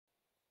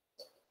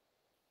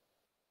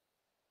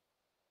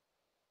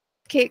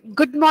Okay,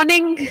 good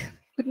morning.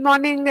 Good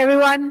morning,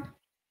 everyone.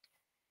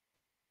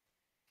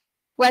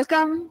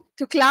 Welcome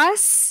to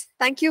class.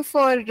 Thank you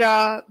for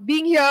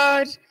being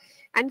here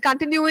and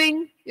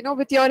continuing,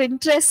 with your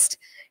interest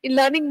in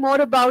learning more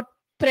about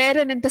prayer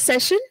and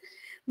intercession.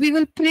 We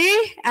will pray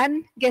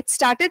and get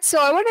started. So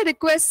I want to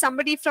request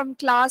somebody from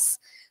class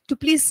to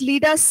please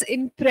lead us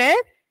in prayer.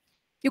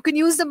 You can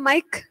use the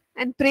mic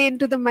and pray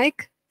into the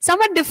mic.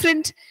 Somewhat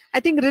different.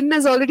 I think Rin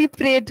has already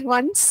prayed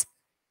once.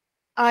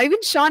 Even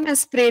Sean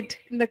has prayed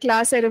in the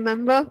class, I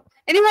remember.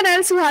 Anyone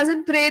else who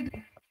hasn't prayed?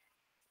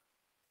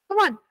 Come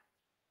on,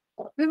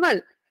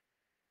 Vimal.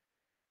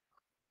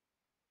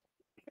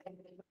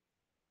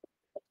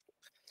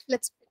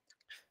 Let's.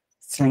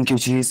 Thank you,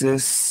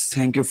 Jesus.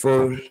 Thank you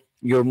for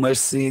your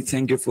mercy.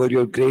 Thank you for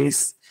your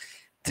grace.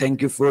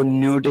 Thank you for a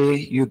new day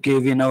you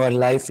gave in our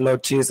life,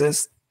 Lord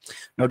Jesus.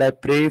 Lord, I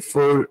pray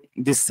for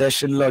this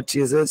session, Lord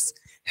Jesus.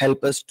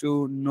 Help us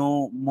to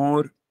know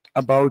more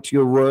about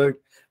your word,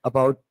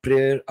 about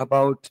prayer,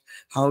 about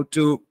how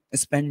to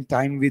spend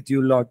time with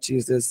you, Lord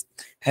Jesus.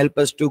 Help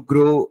us to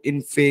grow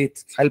in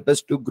faith. Help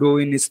us to grow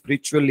in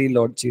spiritually,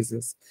 Lord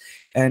Jesus.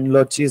 And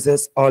Lord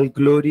Jesus, all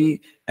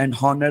glory and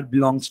honor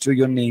belongs to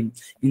your name.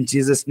 In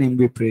Jesus' name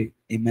we pray.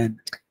 Amen.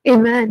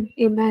 Amen.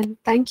 Amen.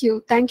 Thank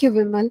you. Thank you,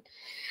 Vimal.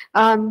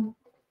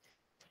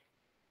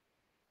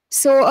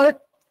 So a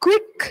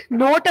quick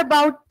note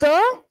about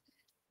the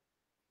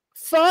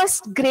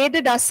first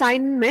graded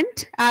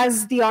assignment,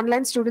 as the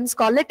online students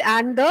call it,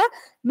 and the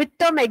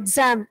midterm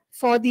exam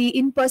for the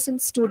in-person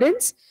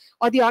students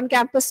or the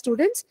on-campus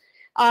students.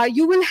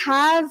 You will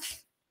have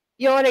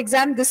your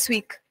exam this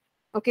week,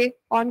 okay,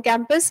 on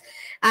campus.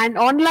 And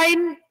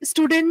online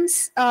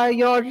students,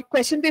 your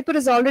question paper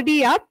is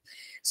already up.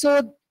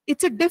 So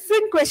it's a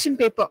different question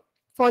paper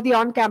for the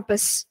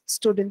on-campus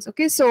students,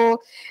 okay?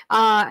 So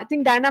I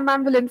think Diana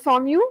ma'am will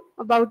inform you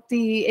about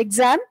the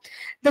exam.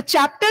 The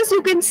chapters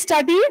you can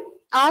study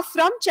are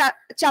from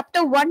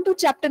chapter 1 to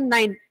chapter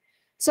 9.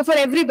 So for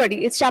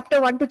everybody, it's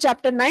chapter 1 to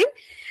chapter 9.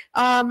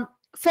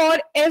 For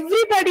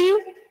everybody,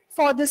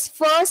 for this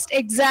first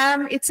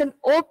exam, it's an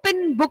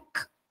open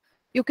book.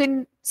 You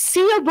can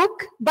see a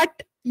book,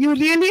 but you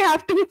really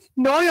have to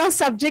know your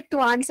subject to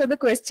answer the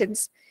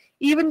questions,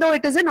 even though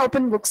it is an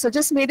open book. So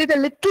just made it a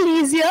little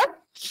easier.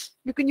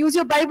 You can use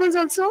your Bibles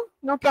also,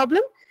 no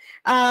problem.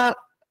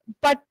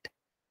 But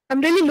I'm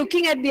really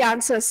looking at the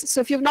answers.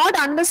 So if you've not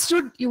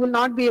understood, you will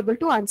not be able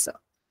to answer.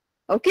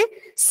 Okay,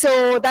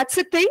 so that's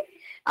the thing.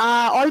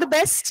 All the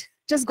best.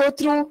 Just go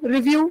through,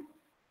 review.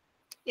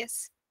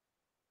 Yes.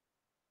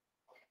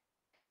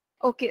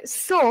 Okay,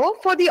 so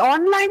for the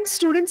online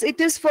students, it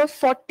is for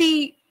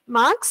 40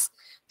 marks.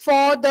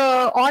 For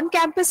the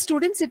on-campus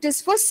students, it is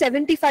for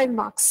 75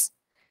 marks.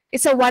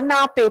 It's a 1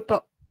 hour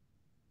paper.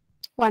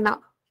 1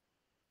 hour.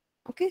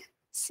 Okay,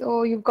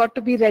 so you've got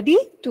to be ready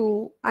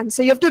to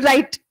answer. You have to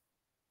write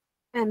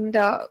and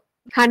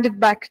hand it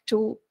back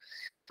to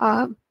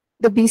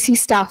the BC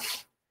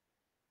staff.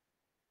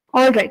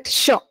 All right,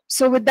 sure.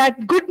 So with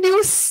that good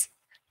news,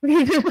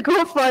 we will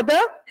go further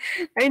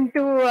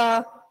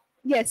into,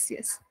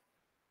 yes.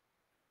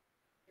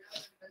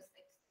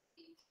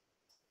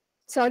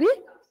 Sorry?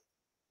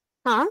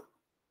 Huh?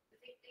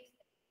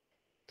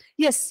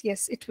 Yes,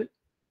 it will.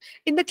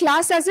 In the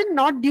class, as in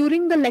not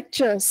during the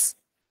lectures.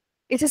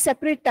 It's a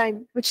separate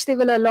time which they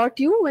will allot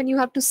you when you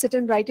have to sit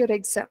and write your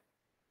exam.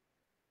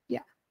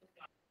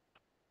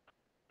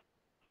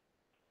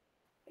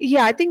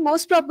 Yeah, I think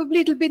most probably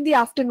it will be in the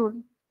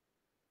afternoon.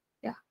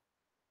 Yeah.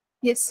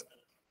 Yes.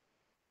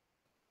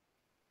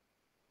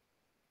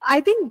 I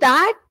think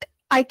that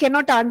I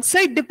cannot answer.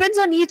 It depends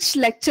on each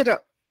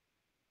lecturer.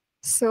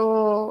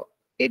 So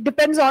it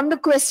depends on the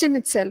question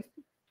itself.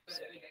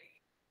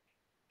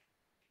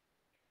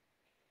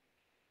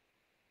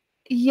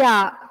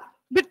 Yeah.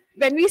 But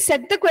when we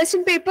set the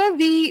question paper,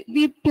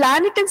 we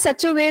plan it in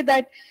such a way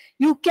that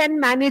you can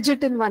manage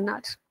it in 1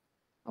 hour.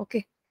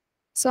 Okay.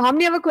 So how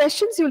many other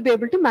questions you will be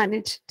able to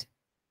manage it?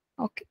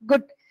 Okay,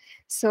 good.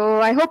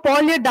 So I hope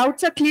all your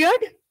doubts are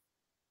cleared.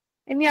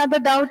 Any other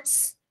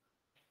doubts?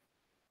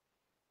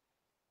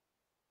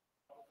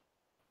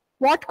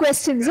 What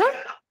questions,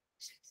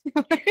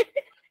 huh?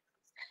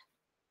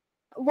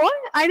 What?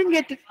 I didn't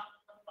get it.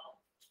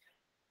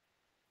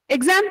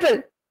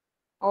 Example.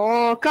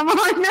 Oh, come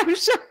on, I'm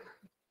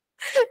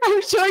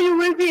sure you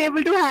will be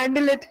able to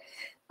handle it.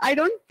 I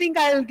don't think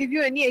I'll give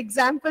you any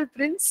example,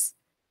 Prince.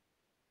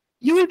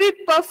 You will be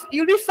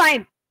you'll be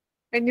fine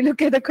when you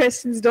look at the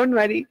questions, don't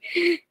worry.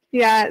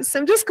 Yeah, so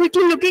I'm just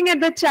quickly looking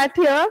at the chat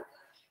here.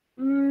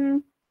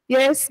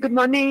 Yes, good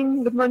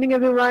morning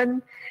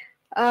everyone.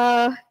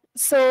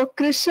 So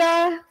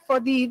Krisha,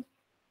 for the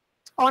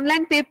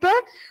online paper,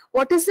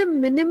 what is the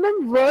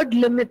minimum word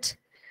limit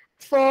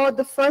for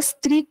the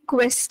first 3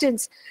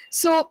 questions?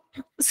 So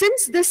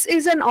since this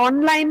is an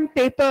online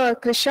paper,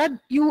 Krisha,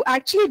 you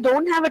actually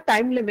don't have a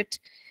time limit.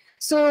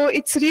 So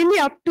it's really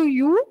up to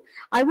you.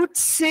 I would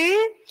say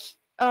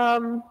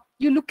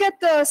you look at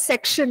the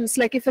sections,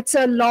 like if it's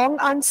a long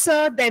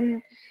answer,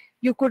 then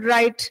you could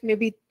write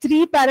maybe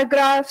 3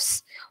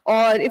 paragraphs,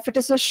 or if it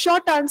is a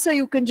short answer,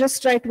 you can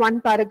just write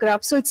 1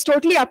 paragraph. So it's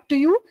totally up to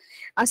you.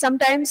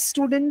 Sometimes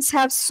students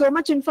have so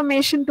much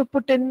information to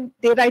put in,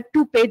 they write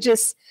 2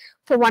 pages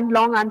for 1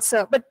 long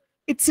answer, but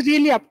it's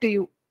really up to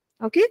you.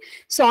 Okay,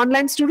 so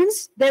online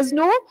students, there's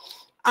no,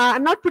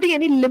 I'm not putting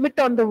any limit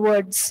on the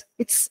words.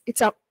 It's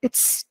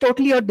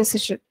totally your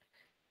decision.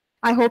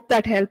 I hope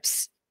that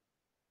helps.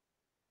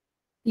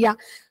 Yeah.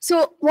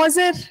 So was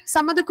there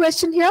some other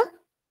question here?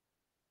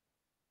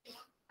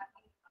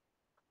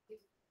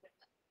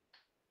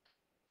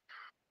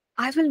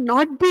 I will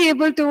not be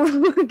able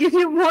to give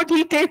you more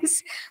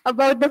details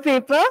about the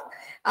paper.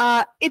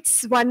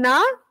 It's 1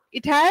 hour.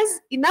 It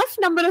has enough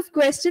number of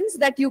questions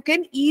that you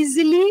can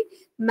easily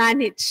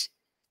manage.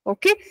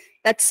 Okay,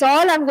 that's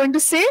all I'm going to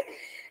say.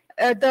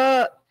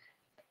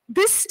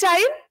 This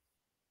time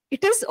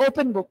it is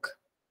open book.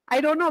 I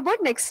don't know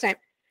about next time,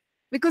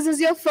 because it's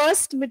your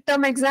first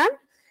midterm exam.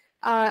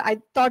 I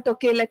thought,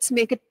 okay, let's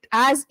make it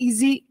as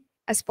easy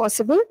as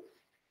possible.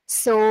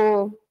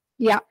 So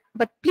yeah,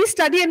 but please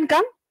study and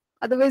come.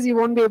 Otherwise, you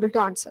won't be able to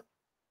answer.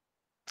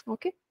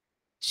 Okay,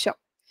 sure.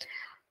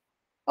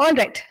 All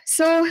right.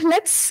 So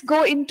let's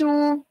go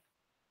into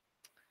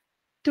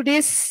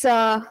today's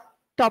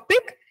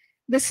topic.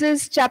 This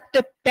is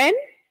chapter 10.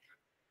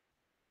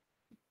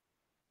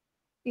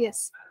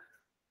 Yes.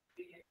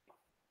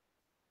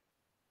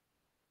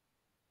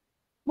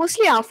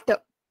 Mostly after.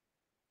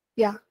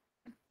 Yeah.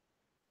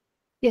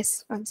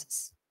 Yes,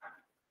 Francis.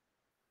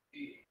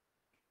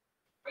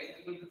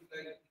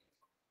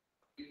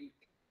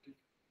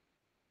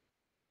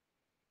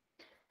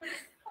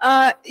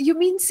 You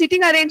mean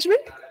seating arrangement?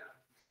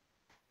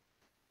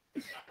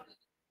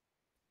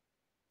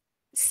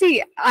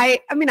 See, I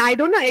mean, I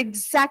don't know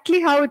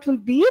exactly how it will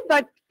be,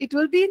 but it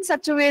will be in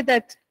such a way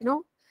that,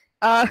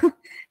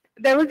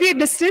 there will be a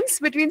distance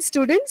between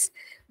students,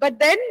 but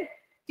then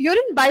you're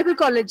in Bible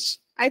college.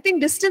 I think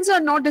distance or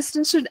no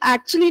distance should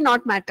actually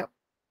not matter,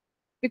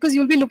 because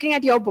you'll be looking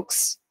at your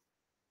books,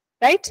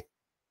 right?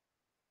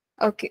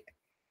 Okay,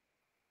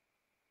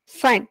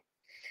 fine.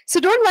 So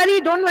don't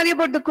worry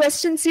about the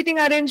question, seating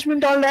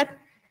arrangement, all that.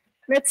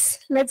 Let's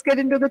get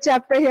into the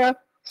chapter here.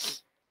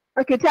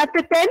 Okay,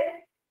 chapter 10,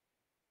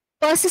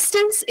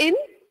 persistence in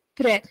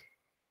prayer.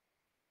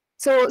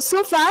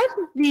 So far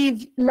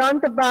we've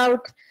learned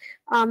about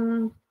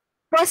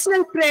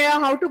personal prayer,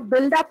 how to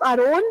build up our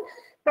own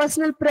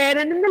personal prayer,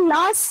 and in the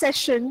last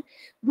session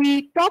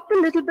we talked a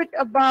little bit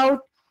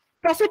about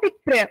prophetic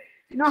prayer.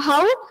 You know,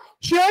 how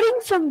hearing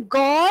from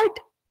God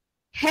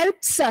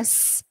helps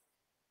us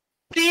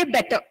pray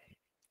better.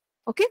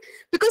 Okay,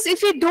 because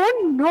if we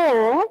don't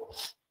know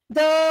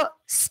the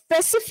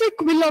specific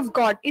will of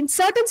God, in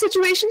certain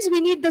situations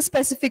we need the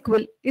specific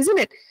will, isn't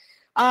it?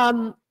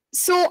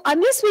 So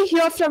unless we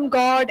hear from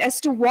God as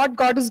to what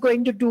God is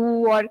going to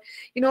do, or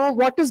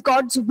what is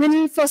God's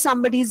will for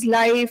somebody's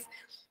life,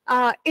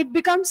 it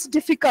becomes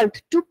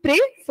difficult to pray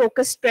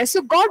focused prayer.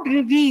 So God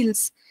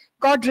reveals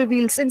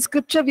in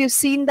scripture. We've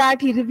seen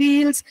that He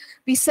reveals.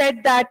 We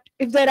said that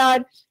if there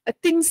are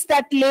things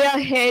that lay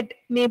ahead,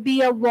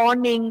 maybe a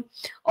warning,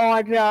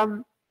 or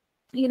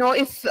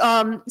if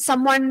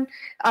someone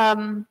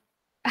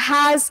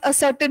has a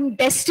certain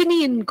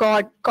destiny in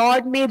God,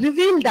 God may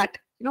reveal that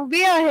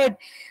way ahead.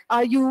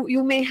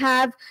 You may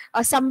have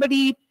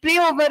somebody pray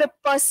over a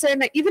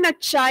person, even a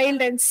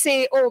child, and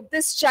say, oh,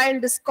 this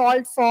child is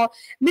called for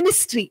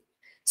ministry.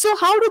 So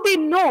how do they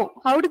know?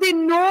 How do they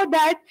know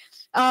that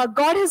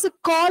God has a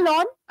call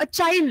on a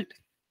child's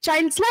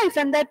life,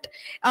 and that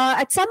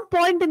at some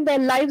point in their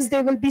lives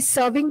they will be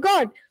serving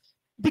God?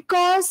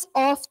 Because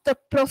of the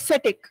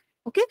prophetic.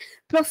 Okay,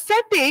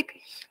 prophetic,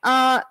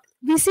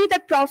 we see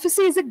that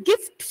prophecy is a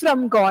gift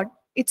from God.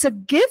 It's a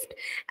gift,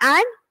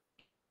 and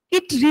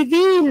it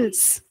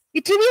reveals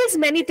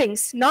many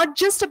things, not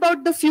just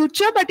about the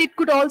future, but it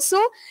could also,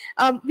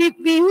 we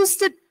use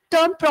the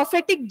term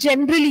prophetic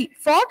generally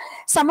for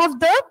some of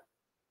the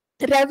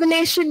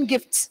revelation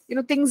gifts,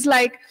 things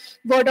like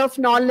word of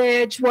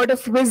knowledge, word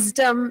of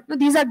wisdom.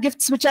 These are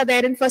gifts which are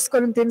there in 1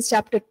 Corinthians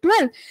chapter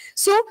 12.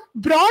 So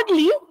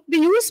broadly, we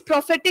use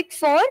prophetic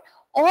for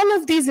all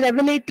of these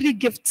revelatory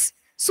gifts.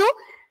 So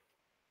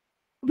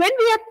when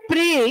we are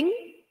praying,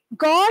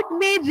 God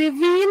may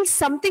reveal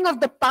something of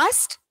the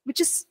past,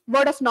 which is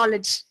word of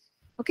knowledge.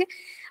 Okay,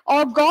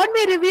 or God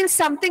may reveal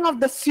something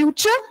of the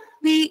future.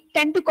 We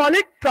tend to call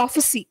it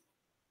prophecy.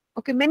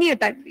 Okay, many a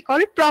time we call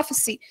it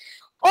prophecy.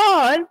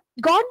 Or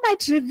God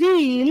might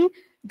reveal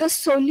the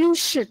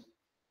solution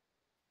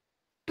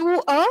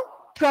to a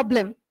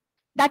problem.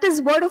 That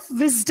is word of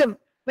wisdom.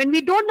 When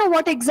we don't know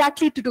what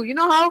exactly to do, you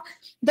know how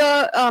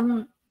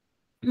the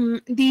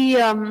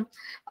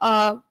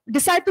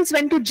disciples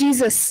went to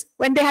Jesus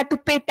when they had to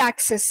pay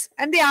taxes,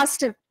 and they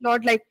asked him,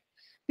 Lord, like,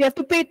 we have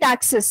to pay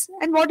taxes.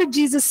 And what did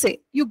Jesus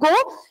say? You go,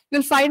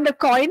 you'll find a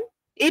coin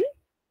in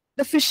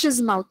the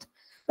fish's mouth.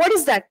 What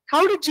is that?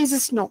 How did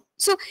Jesus know?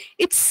 So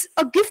it's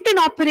a gift in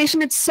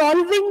operation. It's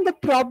solving the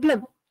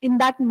problem in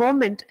that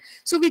moment.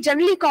 So we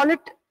generally call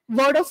it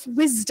word of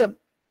wisdom.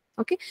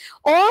 Okay,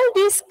 all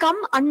these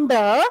come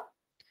under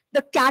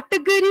the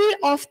category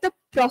of the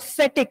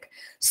prophetic.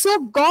 So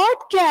God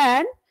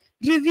can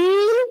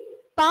reveal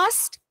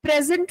past,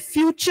 present,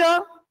 future,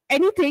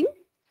 anything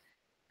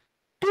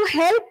to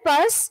help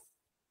us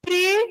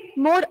pray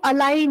more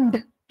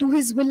aligned to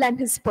His will and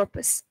His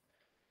purpose.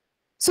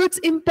 So it's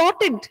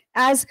important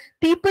as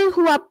people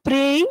who are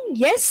praying.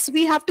 Yes,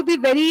 we have to be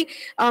very,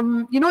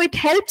 it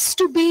helps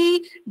to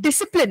be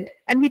disciplined.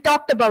 And we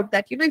talked about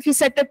that. If you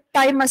set a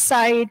time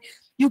aside,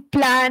 you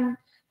plan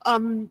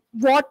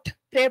what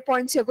prayer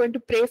points you're going to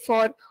pray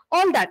for,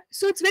 all that.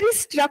 So it's very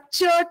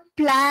structured,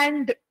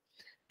 planned,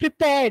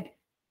 prepared,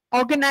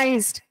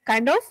 organized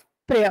kind of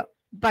prayer.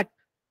 But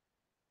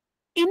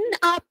in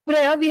our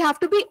prayer, we have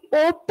to be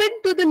open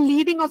to the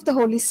leading of the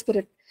Holy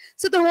Spirit.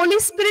 So the Holy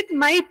Spirit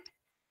might,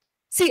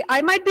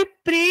 I might be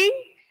praying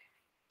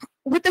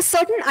with a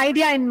certain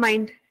idea in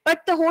mind,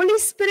 but the Holy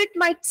Spirit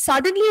might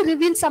suddenly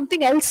reveal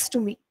something else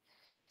to me.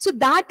 So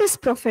that is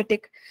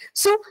prophetic.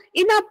 So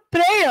in our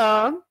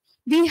prayer,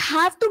 we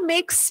have to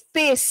make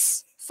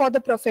space for the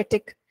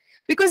prophetic,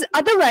 because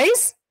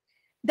otherwise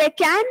there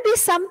can be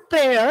some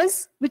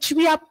prayers which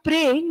we are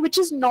praying which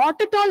is not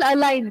at all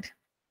aligned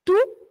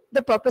to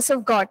the purpose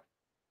of God.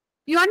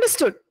 You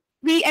understood?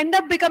 We end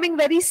up becoming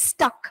very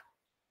stuck.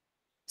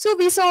 So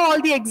we saw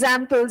all the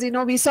examples,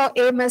 we saw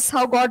Amos,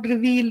 how God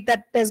revealed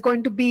that there's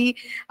going to be,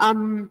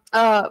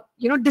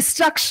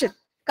 destruction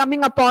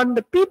coming upon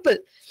the people.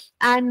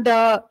 And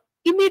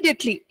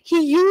immediately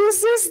he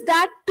uses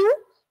that to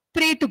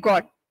pray to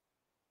God.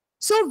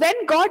 So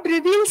when God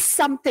reveals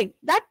something,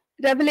 that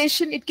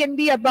revelation, it can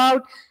be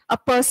about a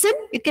person,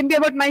 it can be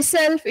about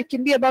myself, it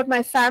can be about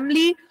my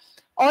family,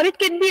 or it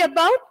can be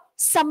about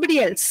somebody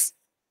else.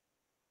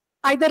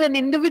 Either an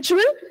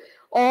individual,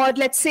 or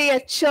let's say a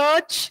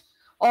church,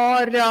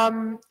 or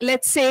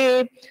let's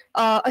say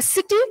a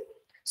city.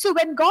 So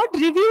when God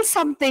reveals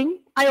something,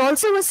 I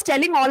also was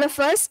telling all of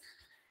us,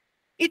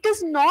 it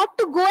is not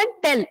to go and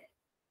tell.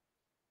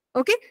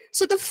 Okay,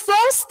 so the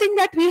first thing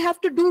that we have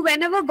to do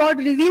whenever God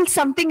reveals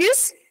something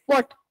is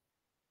what?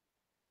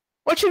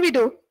 What should we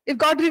do? If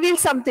God reveals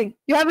something,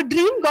 you have a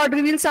dream, God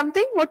reveals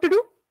something, what to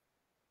do?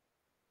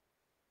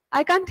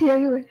 I can't hear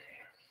you.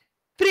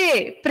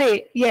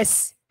 Pray,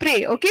 yes,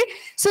 pray, okay?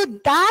 So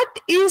that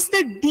is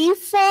the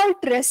default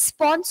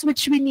response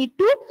which we need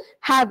to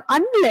have,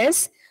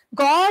 unless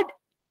God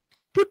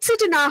puts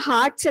it in our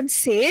hearts and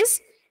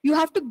says, you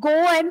have to go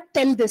and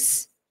tell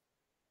this.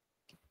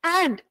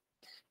 And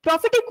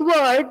prophetic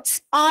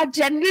words are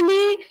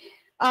generally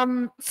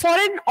for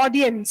an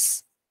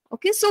audience.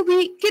 Okay, so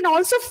we can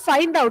also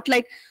find out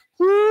like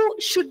who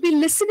should be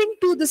listening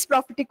to this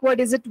prophetic word.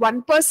 Is it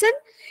one person?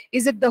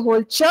 Is it the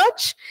whole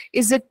church?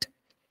 Is it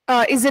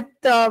a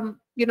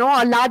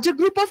larger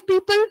group of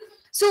people?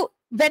 So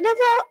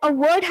whenever a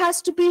word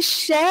has to be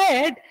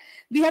shared,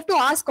 we have to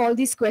ask all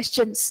these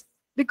questions.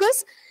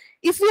 Because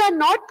if we are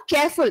not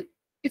careful,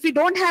 if we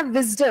don't have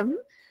wisdom,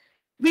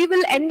 we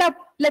will end up,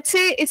 let's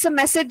say it's a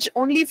message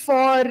only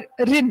for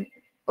Rin,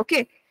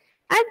 okay?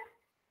 And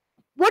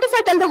what if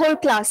I tell the whole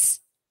class?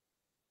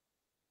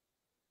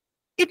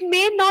 It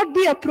may not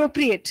be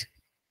appropriate,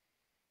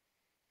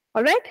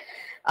 all right?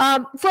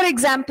 For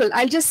example,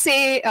 I'll just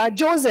say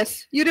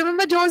Joseph. You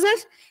remember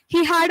Joseph?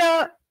 He had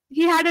a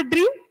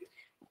dream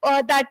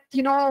that,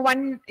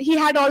 he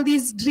had all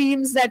these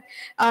dreams that,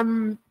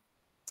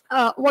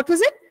 what was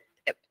it?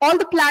 All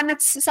the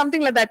planets,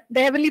 something like that.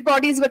 The heavenly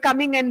bodies were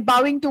coming and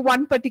bowing to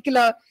one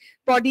particular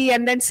body.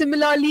 And then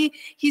similarly,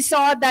 he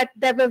saw that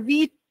there were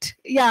wheat,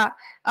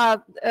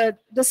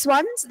 the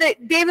swans,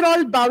 they were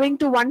all bowing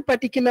to one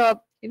particular,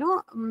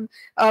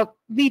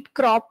 wheat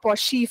crop or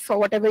sheaf or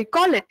whatever you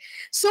call it.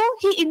 So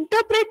he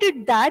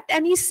interpreted that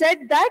and he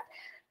said that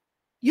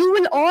you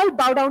will all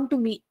bow down to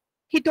me.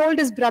 He told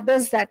his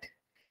brothers that.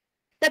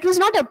 That was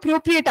not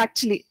appropriate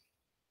actually.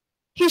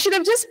 He should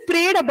have just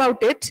prayed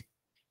about it.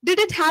 Did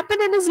it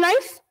happen in his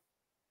life?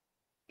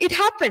 It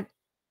happened.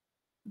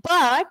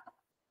 But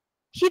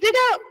he did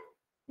a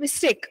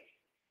mistake.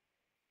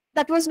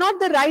 That was not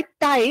the right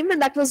time,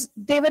 and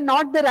they were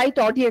not the right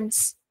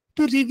audience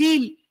to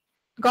reveal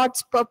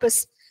God's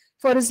purpose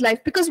for his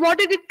life. Because what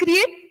did it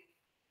create?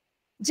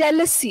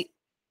 Jealousy.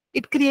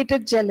 It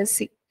created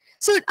jealousy.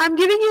 So I'm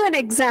giving you an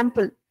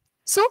example.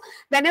 So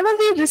whenever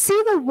we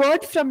receive a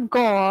word from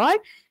God,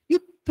 you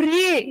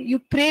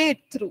pray it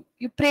through.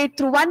 You pray it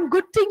through. One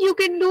good thing you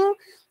can do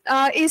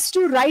is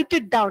to write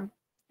it down.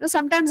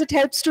 Sometimes it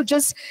helps to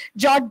just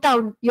jot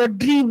down your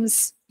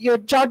dreams. You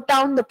jot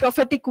down the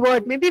prophetic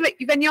word. Maybe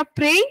when you're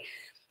praying,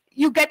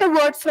 you get a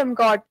word from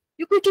God.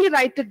 You quickly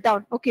write it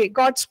down. Okay,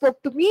 God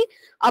spoke to me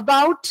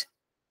about,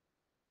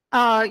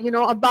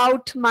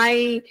 about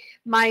my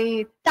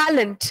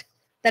talent,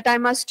 that I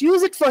must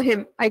use it for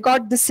Him. I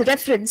got this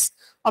reference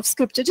of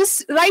scripture.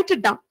 Just write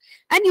it down.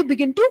 And you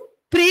begin to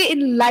pray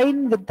in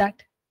line with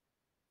that.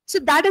 So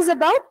that is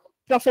about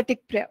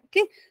prophetic prayer.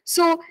 Okay.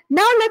 So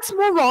now let's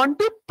move on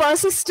to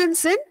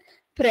persistence in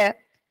prayer.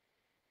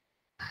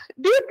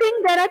 Do you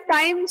think there are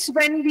times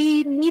when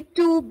we need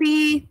to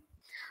be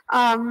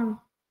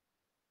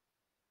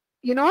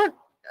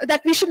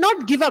that we should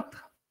not give up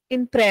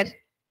in prayer.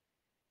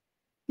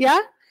 Yeah.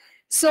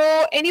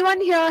 So anyone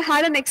here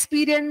had an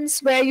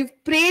experience where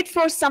you've prayed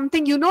for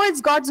something,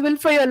 it's God's will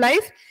for your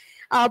life,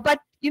 but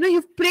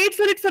you've prayed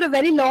for it for a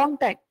very long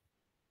time.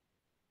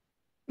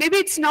 Maybe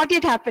it's not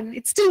yet happened.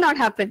 It's still not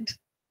happened.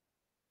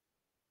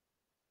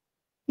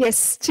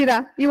 Yes,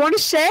 Chira, you want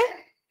to share?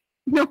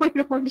 No, you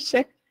don't want to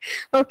share.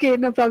 Okay,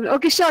 no problem.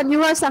 Okay, Sean,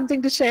 you have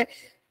something to share.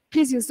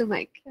 Please use the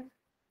mic.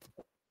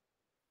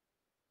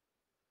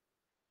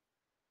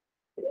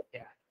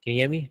 Yeah, can you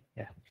hear me?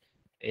 Yeah.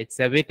 It's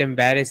a bit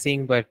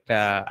embarrassing, but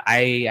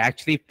I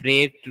actually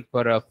prayed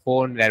for a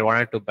phone that I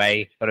wanted to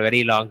buy for a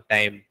very long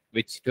time,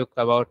 which took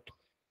about,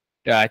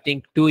 I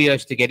think, 2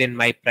 years to get in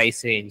my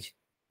price range.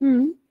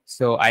 Mm.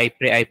 So I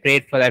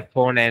prayed for that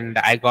phone, and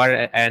I got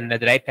it, and at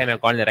the right time I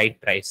got the right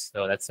price.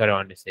 So that's what I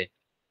want to say.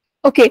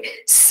 Okay,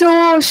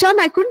 so Sean,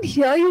 I couldn't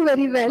hear you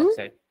very well.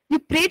 Outside. You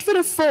prayed for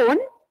a phone.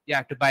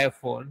 Yeah, to buy a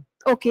phone.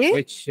 Okay.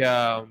 Which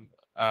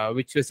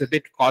was a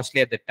bit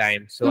costly at the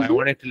time. So I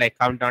wanted to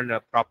come down to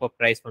a proper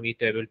price for me to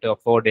be able to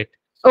afford it.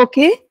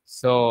 Okay.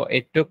 So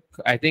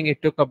I think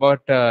it took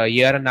about a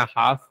year and a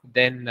half.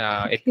 Then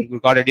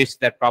it got reduced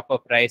to that proper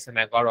price, and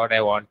I got what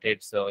I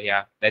wanted. So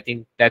yeah, I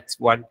think that's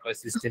one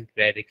persistent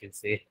prayer you can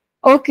say.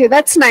 Okay,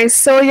 that's nice.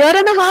 So a year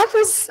and a half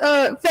is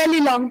a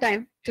fairly long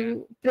time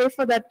to pray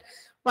for that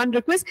one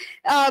request.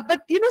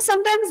 But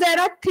sometimes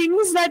there are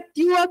things that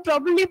you are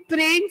probably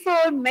praying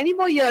for many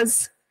more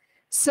years.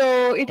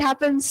 So it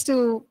happens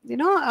to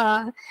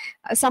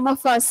some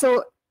of us.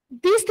 So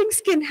these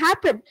things can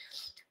happen.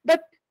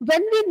 But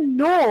when we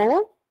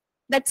know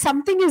that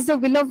something is the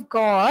will of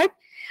God,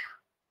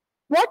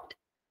 what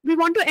we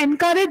want to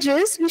encourage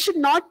is we should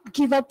not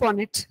give up on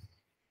it.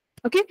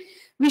 Okay?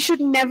 We should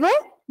never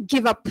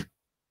give up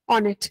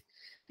on it.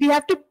 We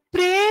have to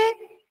pray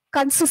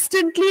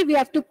consistently. We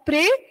have to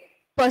pray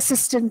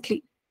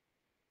persistently.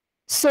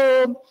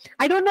 So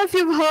I don't know if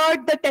you've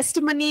heard the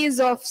testimonies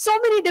of so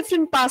many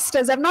different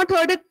pastors. I've not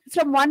heard it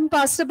from one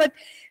pastor, but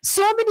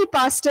so many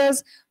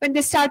pastors, when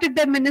they started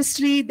their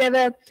ministry, there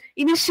were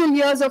initial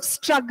years of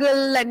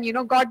struggle, and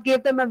God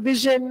gave them a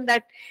vision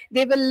that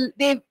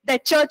their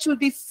church will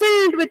be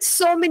filled with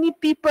so many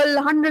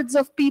people, hundreds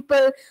of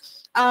people.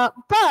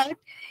 But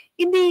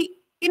in the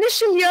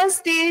initial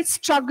years, they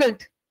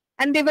struggled,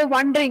 and they were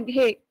wondering,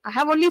 hey, I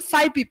have only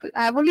 5 people.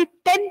 I have only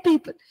 10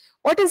 people.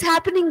 What is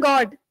happening,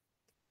 God?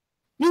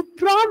 You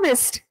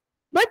promised,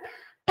 but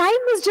time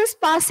is just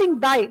passing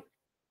by.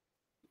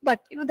 But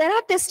there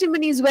are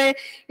testimonies where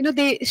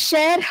they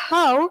share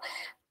how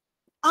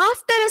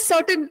after a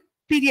certain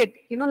period,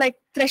 like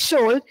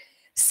threshold,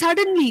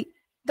 suddenly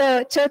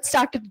the church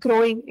started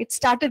growing, it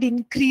started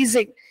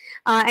increasing,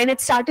 and it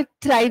started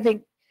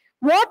thriving.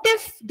 What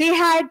if they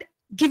had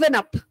given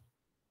up?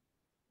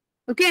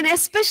 Okay, and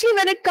especially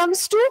when it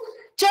comes to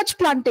church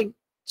planting,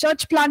 you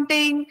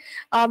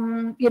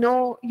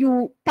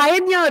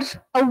pioneer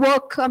a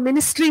work, a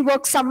ministry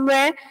work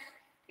somewhere.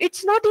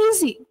 It's not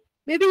easy.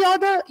 Maybe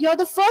you're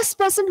the first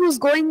person who's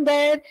going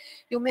there.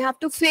 You may have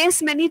to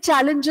face many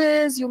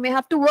challenges. You may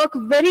have to work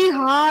very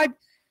hard.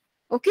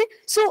 Okay,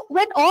 so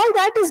when all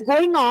that is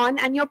going on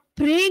and you're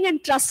praying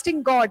and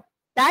trusting God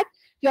that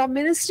your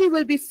ministry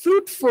will be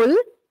fruitful,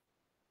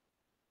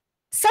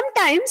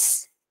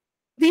 sometimes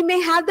we may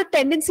have the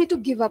tendency to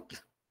give up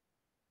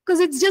because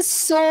it's just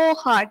so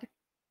hard,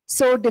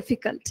 so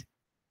difficult.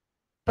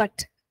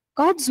 But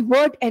God's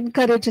word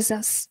encourages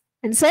us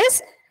and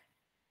says,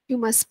 you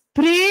must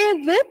pray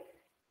with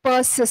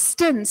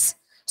persistence.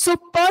 So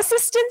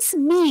persistence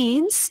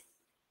means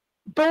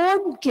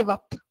don't give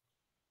up.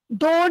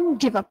 Don't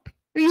give up.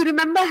 You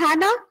remember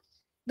Hannah,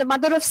 the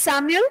mother of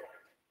Samuel?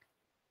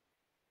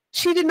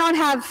 She did not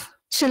have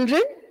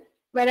children,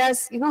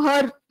 whereas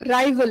her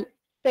rival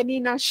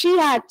Penina, she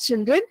had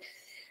children.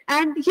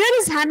 And here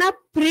is Hannah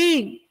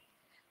praying.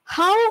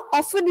 How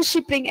often is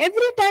she praying?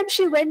 Every time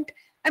she went,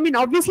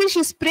 obviously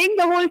she's praying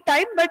the whole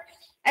time, but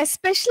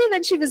especially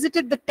when she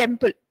visited the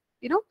temple,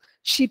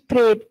 she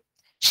prayed.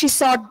 She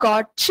sought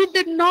God. She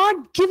did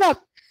not give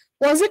up.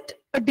 Was it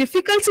a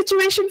difficult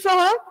situation for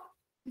her?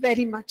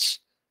 Very much.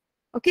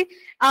 Okay.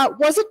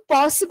 Was it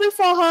possible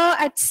for her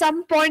at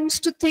some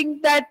points to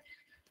think that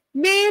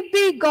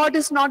maybe God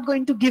is not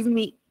going to give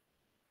me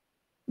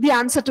the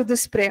answer to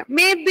this prayer?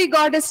 Maybe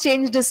God has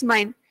changed his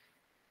mind.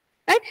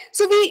 Right?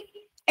 So we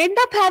end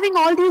up having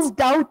all these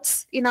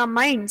doubts in our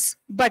minds.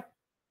 But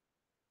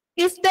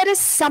if there is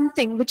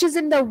something which is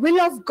in the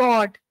will of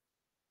God,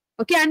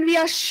 okay, and we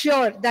are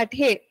sure that,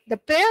 hey, the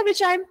prayer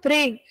which I am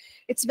praying,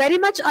 it's very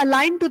much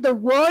aligned to the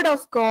word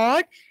of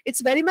God. It's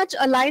very much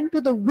aligned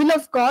to the will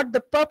of God, the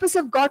purpose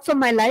of God for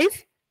my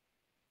life.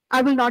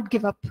 I will not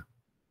give up.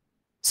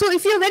 So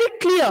if you're very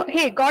clear,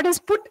 hey, God has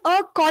put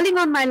a calling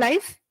on my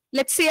life,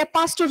 let's say a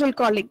pastoral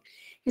calling.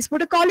 He's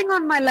put a calling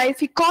on my life.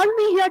 He called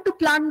me here to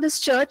plant this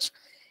church.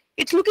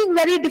 It's looking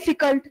very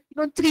difficult,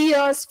 3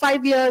 years,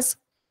 5 years.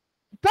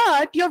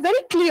 But you're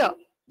very clear.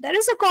 There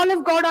is a call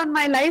of God on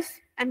my life,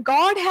 and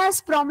God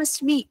has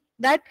promised me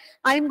that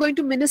I am going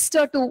to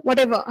minister to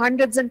whatever,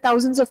 hundreds and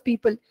thousands of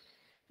people.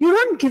 You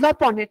don't give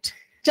up on it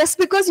just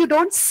because you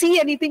don't see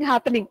anything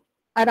happening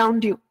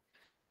around you.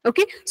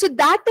 Okay, so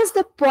that is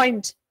the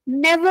point.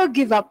 Never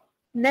give up.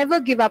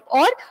 Never give up.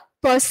 Or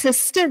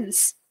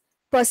persistence.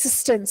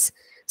 Persistence.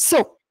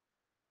 So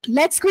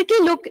let's quickly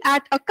look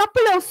at a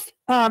couple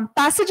of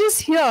passages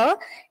here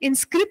in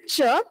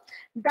scripture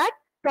that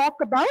talk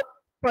about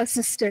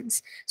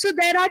persistence. So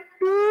there are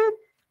two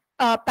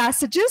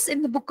passages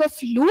in the book of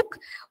Luke.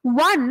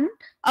 One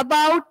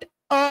about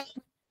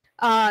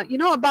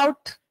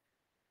about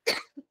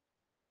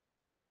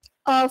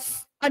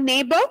of a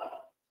neighbor,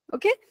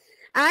 okay,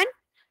 and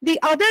the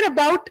other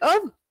about a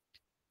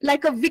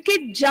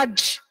wicked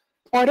judge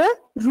or a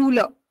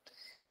ruler.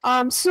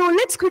 So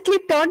let's quickly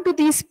turn to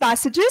these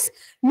passages.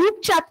 Luke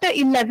chapter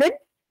 11,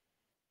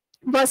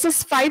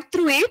 verses 5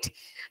 through 8.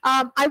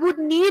 I would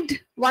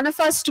need one of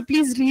us to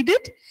please read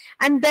it.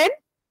 And then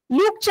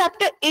Luke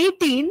chapter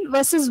 18,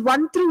 verses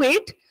 1 through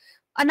 8,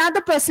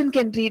 another person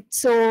can read.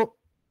 So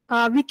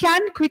we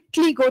can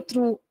quickly go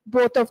through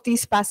both of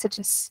these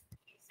passages.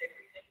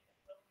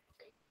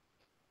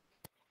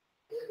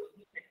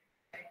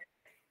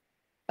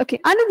 Okay,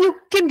 Anu, you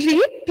can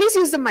read. Please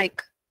use the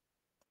mic.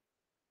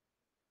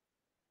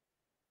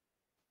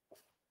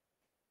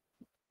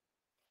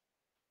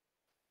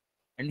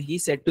 And he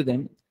said to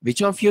them,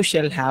 which of you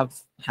shall have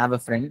a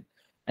friend,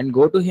 and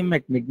go to him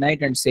at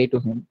midnight and say to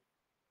him,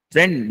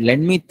 friend,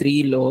 lend me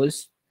 3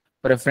 loaves,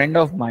 for a friend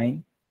of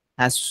mine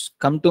has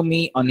come to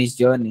me on his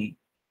journey,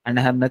 and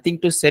I have nothing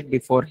to set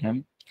before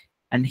him.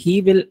 And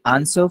he will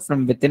answer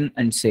from within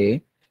and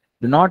say,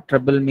 do not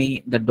trouble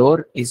me, the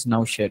door is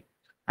now shut,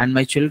 and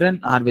my children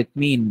are with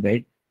me in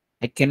bed.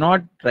 I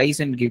cannot rise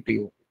and give to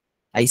you.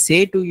 I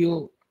say to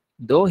you,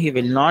 though he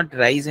will not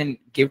rise and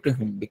give to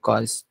him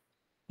because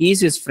he is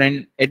his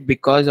friend, yet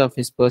because of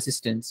his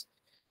persistence,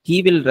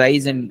 he will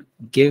rise and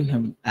give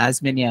him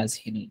as many as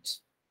he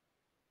needs.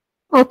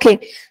 Okay,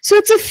 so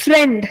it's a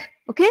friend,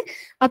 okay,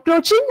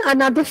 approaching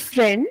another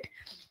friend.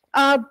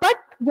 But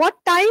what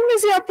time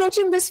is he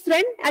approaching this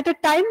friend? At a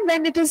time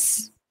when it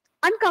is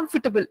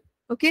uncomfortable,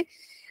 okay?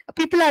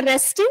 People are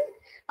resting.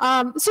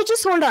 So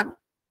just hold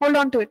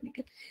on to it.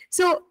 Okay?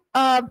 So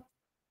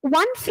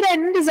one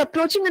friend is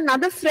approaching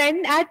another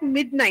friend at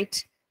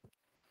midnight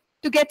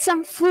to get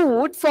some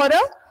food for a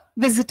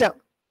visitor.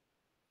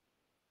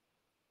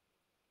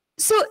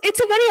 So it's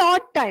a very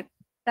odd time,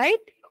 right?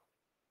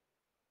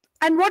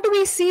 And what do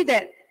we see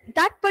there?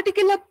 That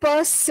particular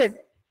person,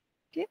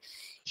 okay,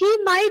 he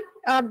might,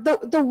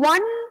 the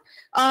one,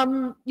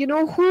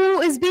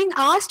 who is being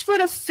asked for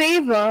a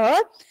favor,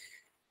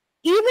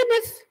 even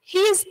if he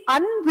is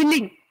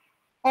unwilling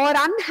or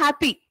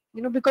unhappy,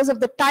 because of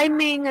the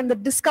timing and the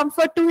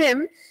discomfort to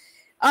him,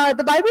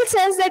 the Bible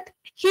says that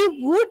he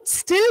would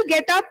still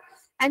get up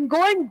and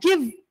go and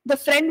give the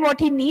friend what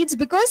he needs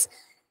because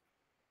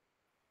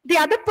the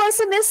other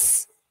person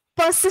is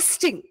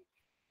persisting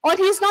or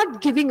he is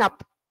not giving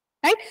up,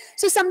 right?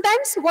 So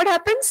sometimes what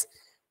happens,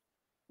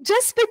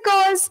 just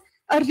because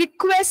a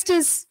request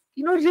is,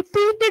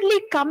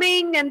 repeatedly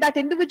coming and that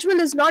individual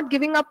is not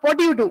giving up, what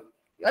do?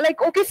 You're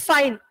like, okay,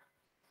 fine.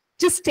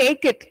 Just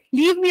take it.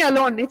 Leave me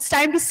alone. It's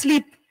time to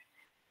sleep.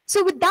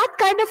 So with that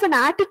kind of an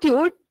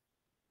attitude,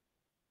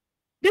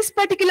 this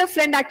particular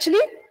friend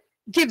actually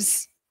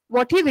gives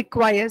what he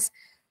requires.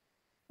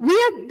 We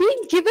are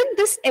being given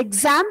this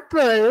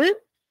example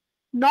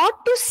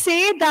not to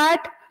say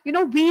that,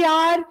 we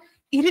are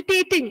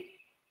irritating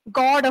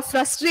God or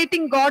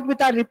frustrating God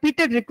with our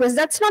repeated requests.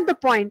 That's not the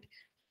point.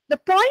 The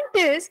point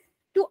is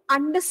to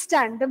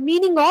understand the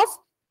meaning of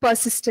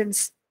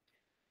persistence.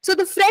 So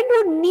the friend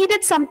who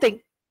needed something,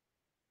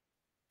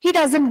 he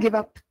doesn't give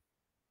up.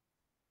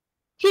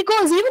 He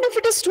goes, even if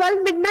it is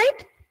 12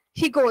 midnight,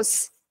 he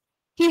goes.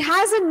 He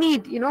has a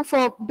need,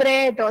 for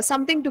bread or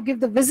something to give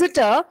the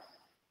visitor.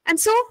 And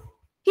so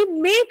he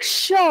makes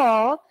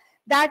sure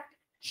that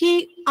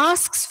he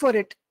asks for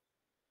it.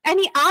 And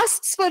he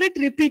asks for it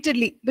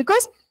repeatedly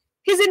because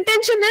his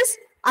intention is,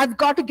 I've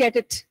got to get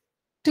it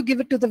to give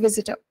it to the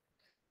visitor.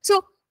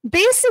 So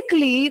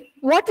basically,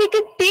 what we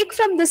can take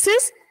from this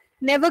is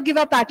never give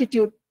up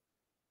attitude.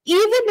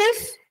 Even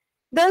if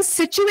the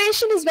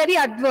situation is very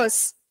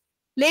adverse,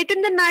 late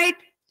in the night,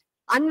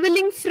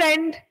 unwilling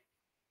friend,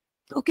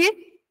 okay,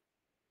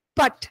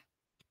 but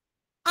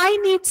I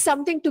need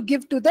something to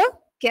give to the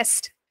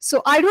guest.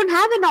 So I don't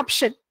have an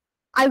option.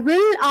 I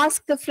will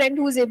ask the friend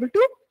who is able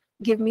to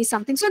give me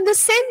something. So in the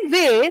same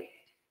way,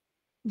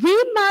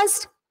 we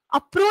must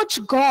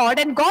approach God,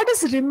 and God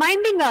is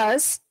reminding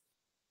us,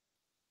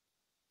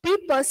 be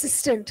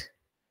persistent.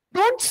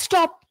 Don't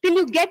stop till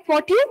you get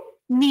what you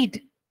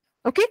need.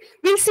 Okay,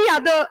 we'll see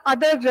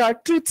other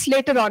truths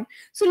later on.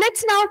 So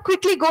let's now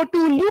quickly go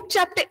to Luke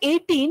chapter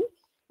 18,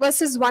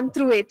 verses 1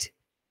 through 8.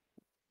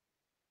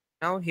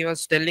 Now he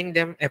was telling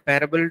them a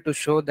parable to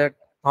show that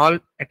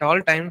at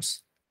all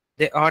times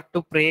they ought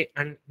to pray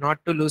and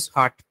not to lose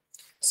heart,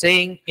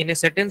 saying, in a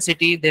certain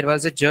city there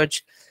was a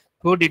judge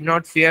who did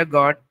not fear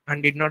God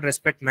and did not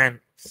respect man.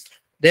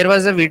 There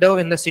was a widow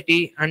in the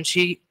city, and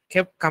she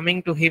kept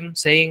coming to him,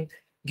 saying,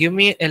 Give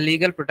me a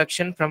legal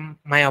protection from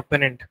my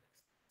opponent.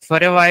 For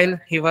a while,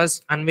 he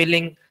was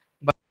unwilling,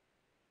 but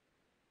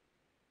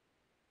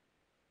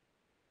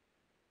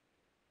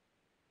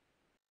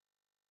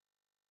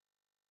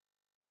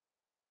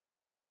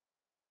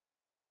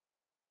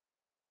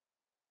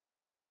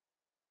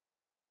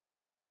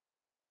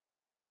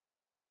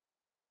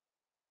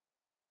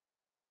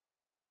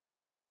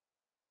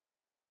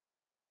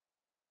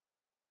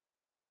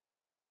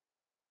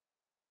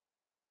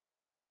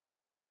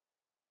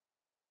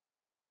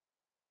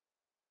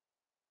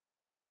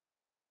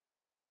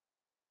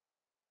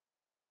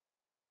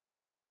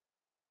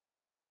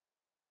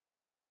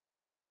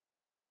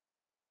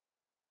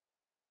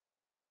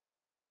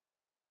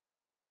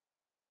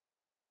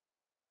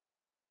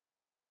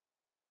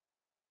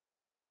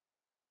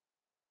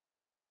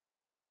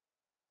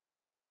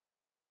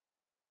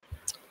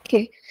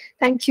Okay,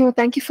 thank you.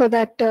 Thank you for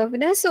that,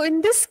 Vinay. So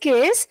in this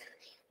case,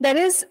 there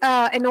is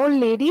an old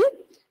lady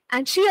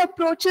and she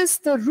approaches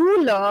the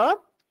ruler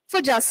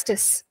for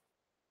justice.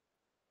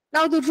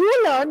 Now, the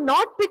ruler,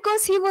 not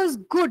because he was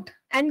good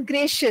and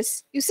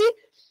gracious. You see,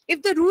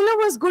 if the ruler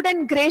was good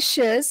and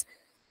gracious,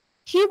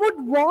 he would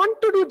want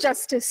to do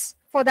justice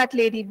for that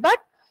lady, but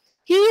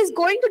he is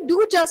going to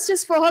do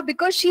justice for her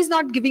because she's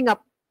not giving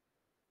up.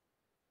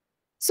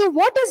 So,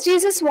 what does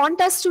Jesus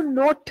want us to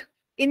note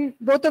in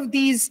both of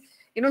these,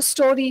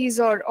 stories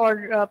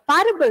or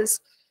parables?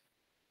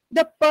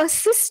 The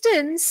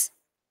persistence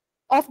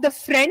of the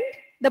friend,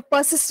 the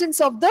persistence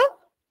of the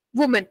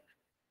woman,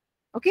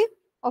 okay,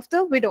 of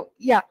the widow.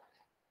 Yeah.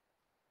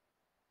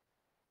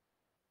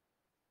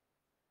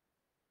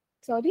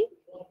 Sorry.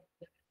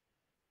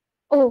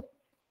 Oh,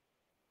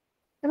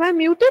 am I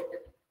muted?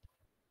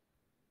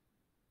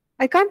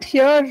 I can't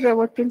hear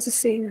what Prince is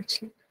saying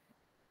actually.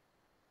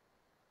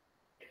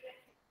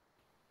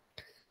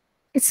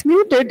 It's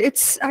muted.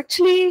 It's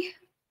actually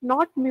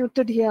not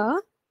muted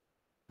here.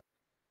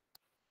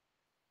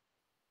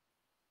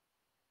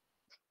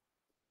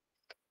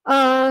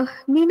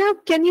 Meena,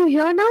 can you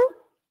hear now?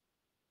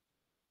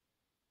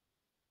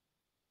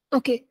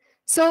 Okay.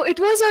 So it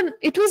was on.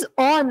 It was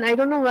on. I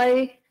don't know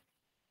why.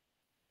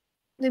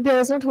 Maybe I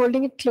was not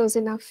holding it close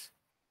enough.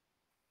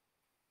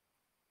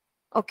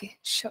 Okay,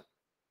 sure.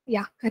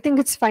 Yeah, I think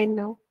it's fine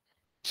now.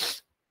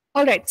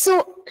 All right.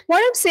 So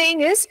what I'm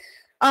saying is,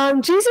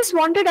 Jesus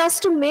wanted us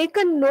to make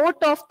a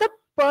note of the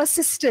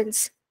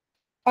persistence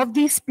of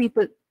these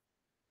people.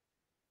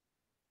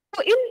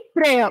 So in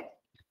prayer,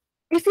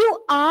 if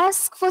you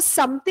ask for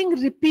something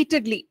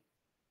repeatedly,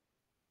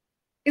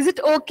 is it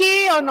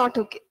okay or not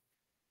okay?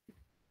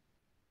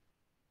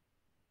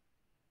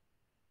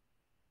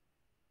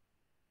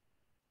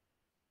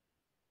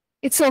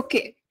 It's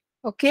okay.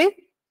 Okay.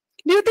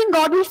 Do you think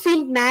God will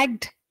feel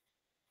nagged?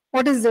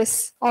 What is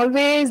this?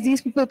 Always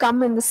these people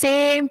come in the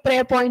same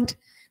prayer point,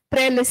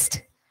 prayer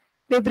list.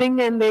 They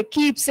bring and they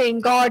keep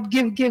saying, God,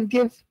 give, give,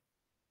 give,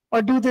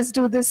 or do this,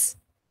 do this.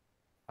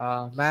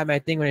 Ma'am, I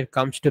think when it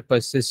comes to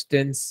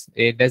persistence,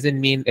 it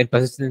doesn't mean in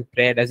persistent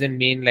prayer doesn't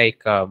mean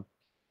like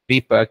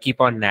we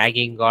keep on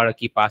nagging God or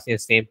keep asking the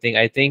same thing.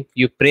 I think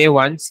you pray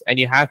once and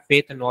you have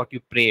faith in what you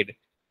prayed.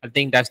 I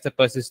think that's the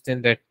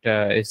persistence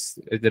that is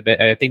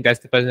the I think that's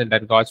the persistence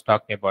that God's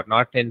talking about.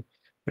 Not in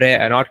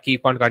prayer, not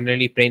keep on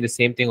continually praying the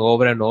same thing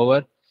over and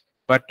over,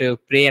 but to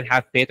pray and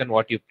have faith on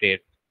what you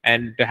prayed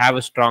and to have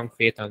a strong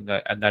faith on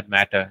that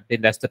matter. I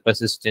think that's the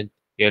persistence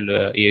you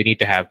need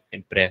to have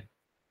in prayer.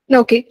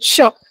 Okay,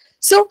 sure.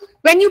 So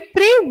when you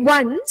pray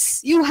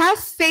once, you have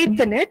faith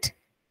in it.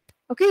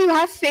 Okay, you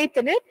have faith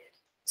in it.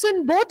 So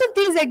in both of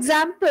these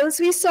examples,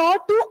 we saw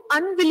two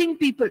unwilling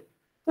people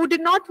who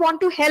did not want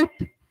to help,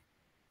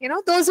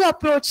 those who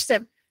approached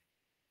them.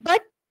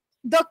 But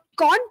the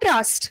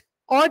contrast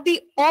or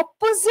the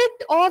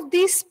opposite of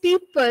these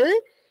people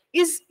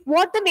is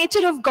what the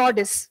nature of God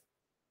is.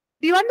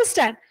 Do you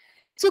understand?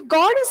 So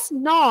God is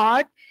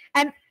not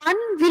an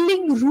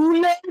unwilling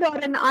ruler or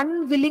an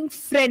unwilling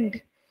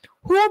friend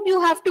whom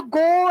you have to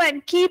go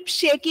and keep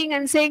shaking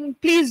and saying,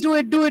 please do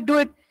it, do it, do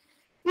it.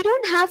 We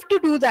don't have to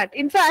do that.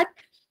 In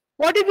fact,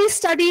 what did we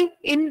study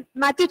in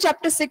Matthew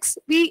chapter 6?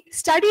 We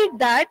studied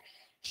that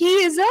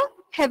he is a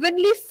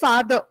heavenly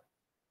father.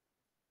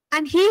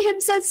 And he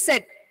himself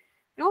said,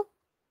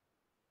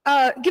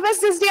 give us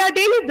this day our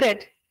daily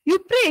bread. You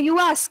pray, you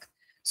ask.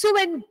 So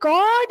when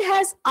God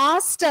has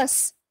asked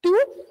us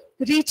to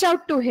reach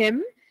out to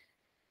him,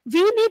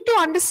 we need to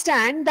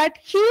understand that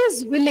he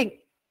is willing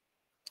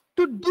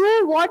to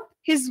do what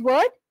his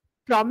word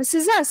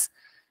promises us.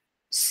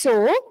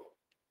 So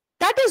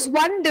that is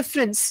one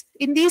difference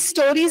in these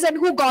stories and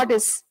who God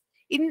is.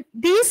 In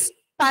these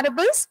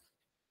parables,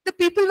 the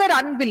people were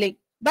unwilling,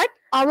 but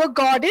our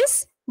God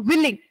is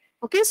willing.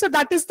 Okay, so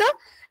that is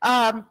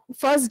the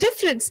first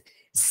difference.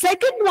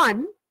 Second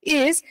one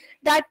is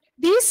that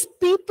these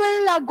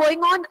people are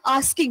going on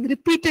asking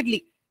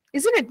repeatedly,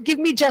 isn't it? Give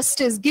me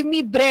justice, give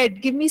me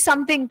bread, give me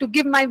something to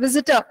give my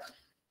visitor.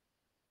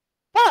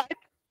 But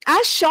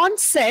as Sean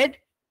said,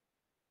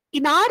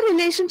 in our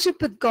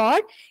relationship with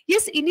God,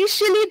 yes,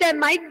 initially there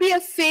might be a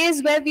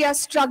phase where we are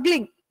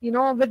struggling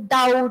with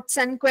doubts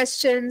and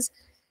questions,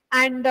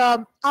 and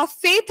our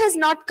faith has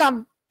not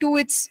come to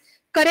its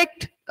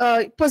correct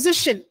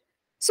position.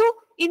 So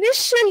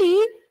initially,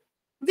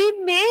 we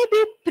may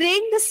be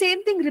praying the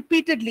same thing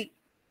repeatedly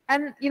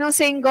and,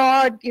 saying,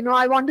 God,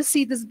 I want to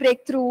see this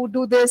breakthrough,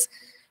 do this.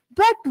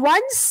 But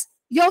once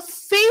your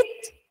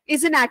faith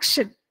is in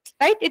action,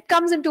 right? It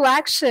comes into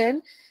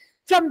action.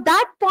 From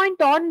that point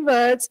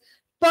onwards,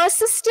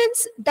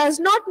 persistence does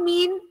not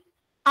mean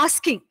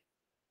asking.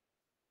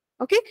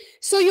 Okay?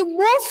 So you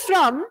move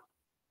from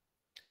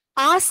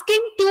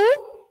asking to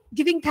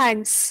giving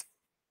thanks.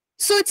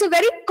 So it's a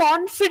very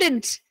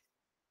confident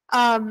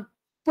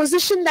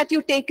position that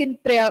you take in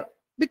prayer,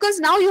 because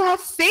now you have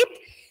faith,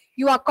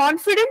 you are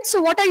confident.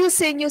 So what are you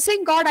saying? You're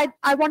saying, God,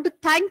 I want to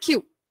thank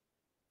you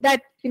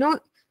that,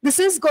 this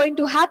is going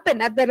to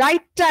happen at the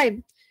right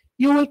time.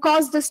 You will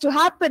cause this to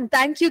happen.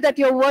 Thank you that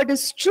your word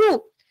is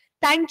true.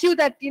 Thank you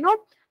that,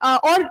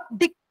 or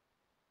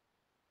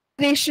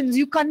declarations,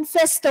 you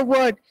confess the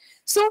word.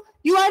 So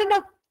you are in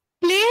a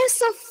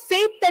place of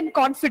faith and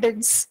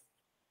confidence,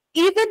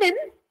 even in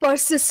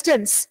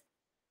persistence.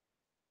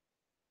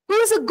 Who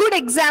is a good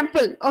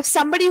example of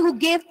somebody who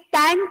gave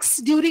thanks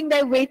during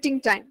their waiting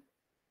time?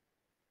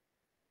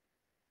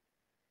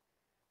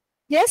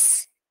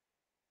 Yes?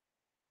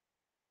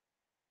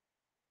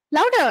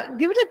 Louder,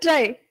 give it a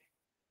try.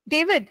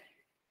 David.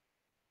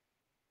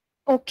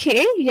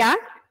 Okay, yeah.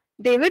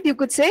 David, you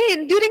could say,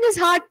 during his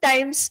hard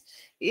times,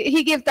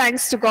 he gave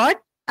thanks to God.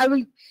 I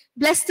will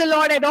bless the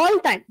Lord at all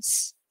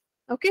times.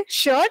 Okay,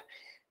 sure.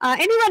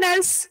 Anyone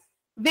else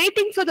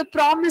waiting for the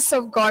promise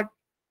of God?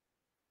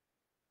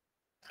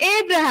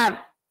 Abraham.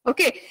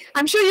 Okay,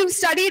 I'm sure you've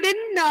studied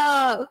in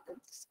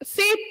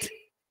faith,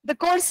 the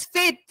course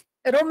Faith,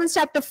 Romans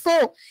chapter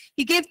 4.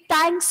 He gave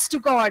thanks to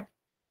God.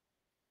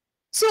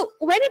 So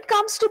when it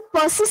comes to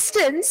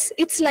persistence,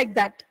 it's like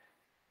that.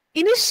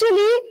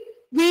 Initially,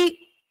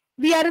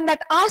 we are in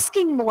that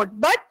asking mode,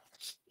 but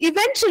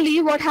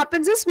eventually what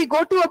happens is we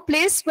go to a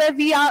place where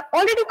we are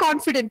already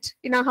confident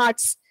in our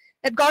hearts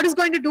that God is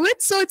going to do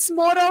it. So it's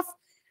more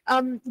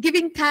of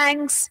giving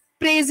thanks,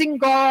 praising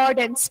God,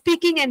 and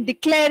speaking and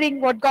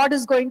declaring what God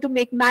is going to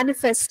make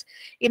manifest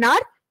in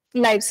our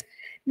lives.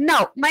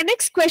 Now, my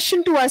next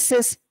question to us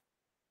is,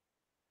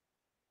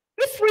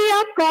 if we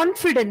are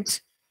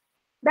confident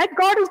that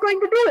God is going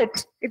to do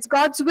it, it's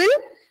God's will,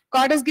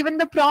 God has given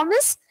the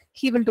promise,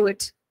 He will do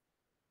it.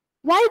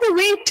 Why the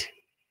wait?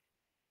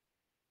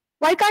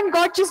 Why can't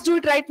God just do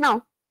it right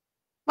now?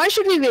 Why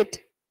should we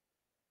wait?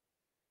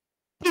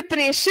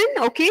 Preparation,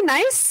 okay,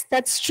 nice,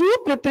 that's true.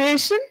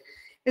 Preparation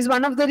is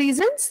one of the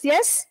reasons,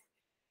 yes.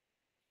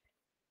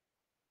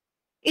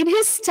 In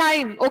His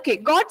time, okay,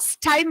 God's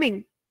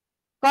timing,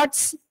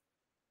 God's,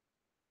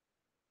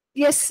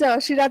 yes,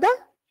 Shirada?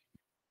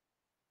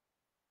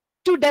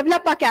 To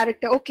develop a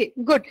character, okay,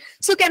 good.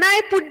 So can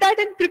I put that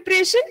in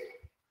preparation?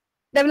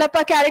 Develop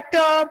a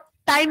character,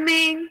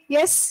 timing,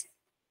 yes?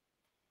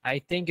 I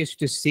think it's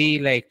to see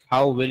like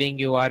how willing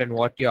you are and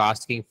what you're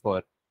asking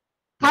for.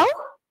 How?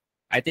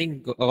 I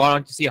think I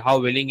want to see how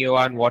willing you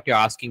are and what you're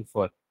asking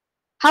for.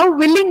 How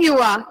willing you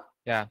are.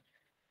 Yeah.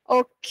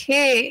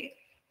 Okay.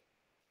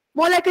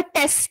 More like a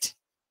test.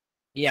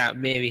 Yeah,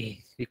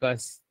 maybe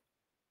because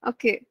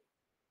Okay.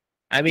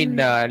 I mean,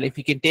 if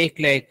you can take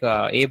like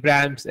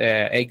Abraham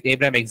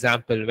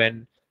example,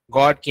 when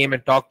God came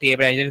and talked to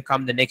Abraham, he didn't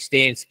come the next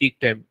day and speak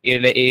to him.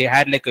 He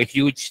had like a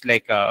huge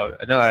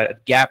a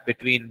gap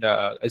between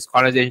his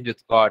conversation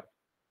with God.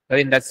 I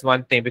think that's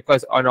one thing,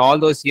 because on all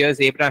those years,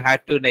 Abraham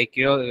had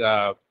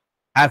to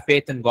have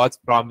faith in God's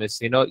promise.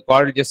 God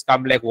will just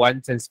come like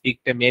once and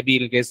speak to him.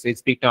 Maybe he'll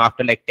speak to him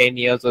after like 10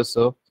 years or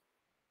so.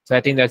 So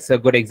I think that's a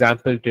good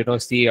example to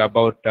see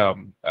about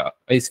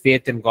his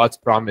faith in God's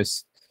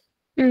promise.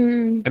 I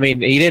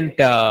mean, he didn't.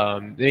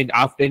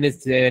 After in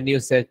his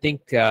news, I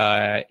think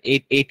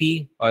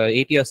 80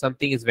 or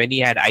something is when he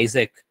had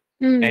Isaac,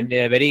 and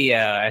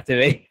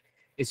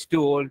it's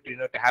too old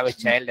to have a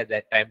child at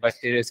that time, but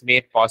it was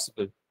made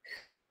possible.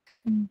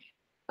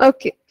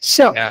 Okay,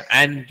 sure. Yeah,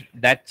 and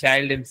that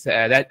child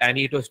and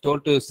he was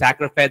told to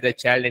sacrifice the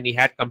child, and he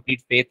had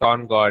complete faith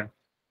on God.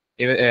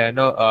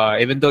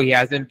 Even though he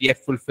hasn't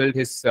yet fulfilled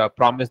his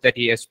promise that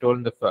he has told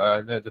in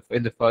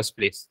the first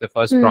place, the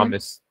first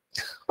promise.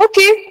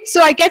 Okay,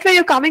 so I get where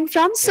you're coming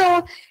from.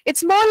 So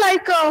it's more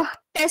like a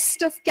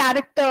test of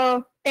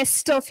character,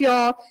 test of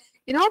your,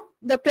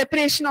 the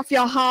preparation of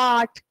your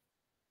heart.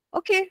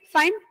 Okay,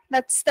 fine.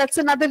 That's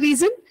another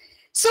reason.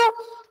 So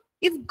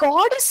if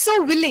God is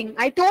so willing,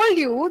 I told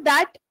you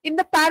that in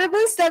the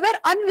parables there were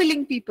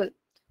unwilling people,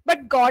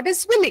 but God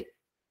is willing,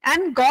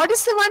 and God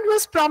is the one who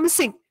is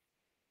promising.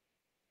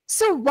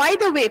 So why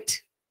the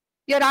wait?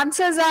 Your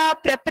answers are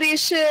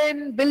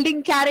preparation,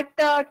 building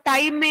character,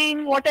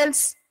 timing. What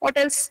else? What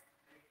else?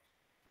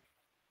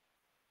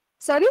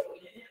 Sorry?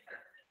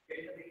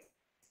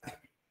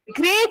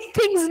 Great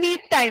things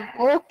need time.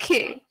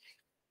 Okay.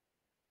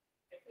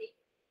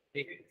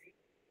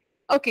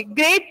 Okay,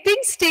 great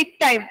things take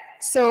time.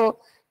 So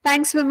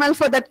thanks, Vimal,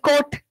 for that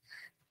quote.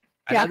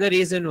 Yeah. Another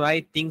reason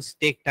why things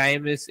take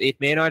time is it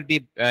may not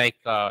be like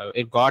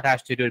if God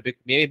has to do it,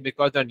 maybe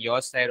because on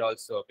your side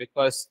also.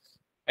 Because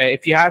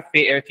if you have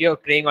if you're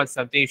praying on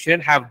something, you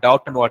shouldn't have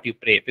doubt on what you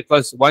pray.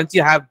 Because once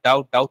you have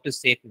doubt is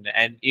Satan,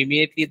 and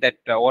immediately that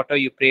whatever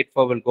you prayed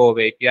for will go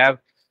away. If you have,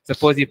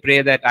 suppose you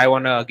pray that I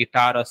want a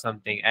guitar or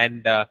something,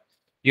 and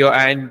you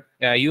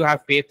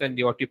have faith in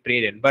what you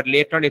prayed in, but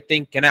later on you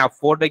think, can I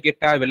afford a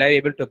guitar? Will I be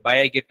able to buy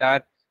a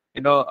guitar?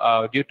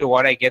 Due to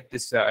what I get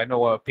this,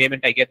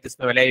 payment I get this,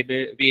 will I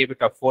be able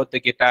to afford the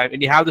guitar?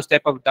 When you have the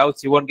step of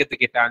doubts, you won't get the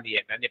guitar in the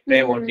end, and your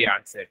prayer won't be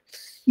answered.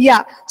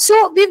 Yeah.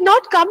 So we've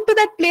not come to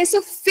that place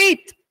of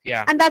faith.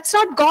 Yeah. And that's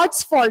not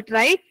God's fault,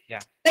 right? Yeah.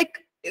 Like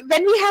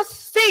when we have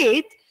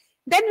faith,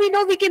 then we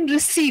know we can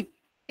receive.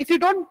 If you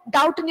don't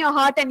doubt in your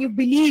heart and you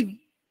believe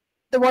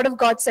the word of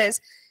God says,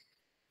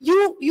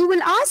 you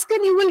will ask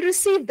and you will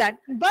receive that.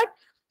 But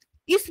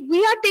if we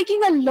are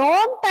taking a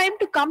long time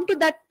to come to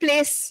that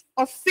place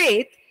of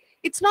faith,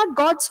 it's not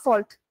God's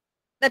fault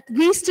that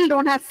we still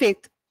don't have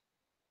faith,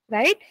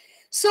 right?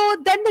 So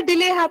then the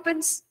delay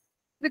happens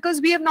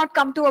because we have not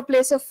come to a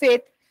place of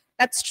faith.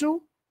 That's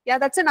true. Yeah,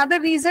 that's another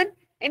reason.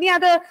 Any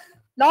other,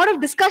 lot of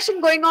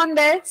discussion going on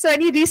there. So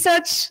any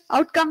research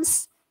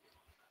outcomes?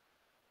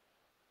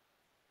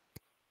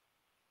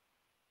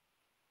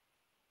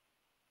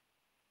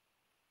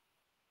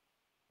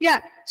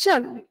 Yeah,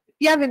 sure.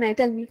 Yeah, Vinay,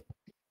 tell me.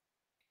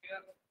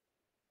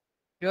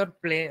 You're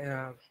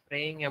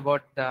praying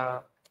about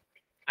the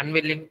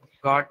unwilling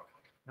God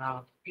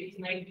who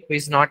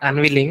is not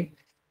unwilling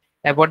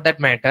about that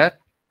matter.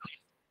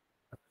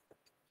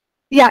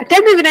 Yeah,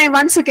 tell me, Vinay,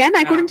 once again.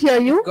 I couldn't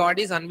hear you. If God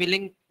is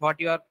unwilling what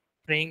you are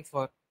praying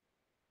for,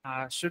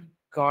 should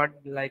God,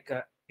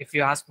 if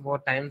you ask more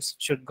times,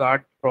 should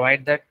God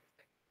provide that?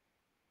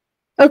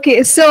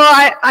 Okay, so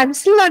I'm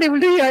still not able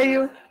to hear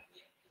you.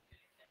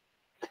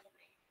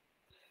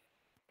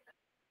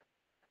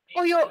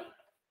 Oh,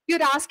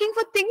 you're asking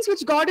for things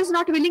which God is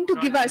not willing to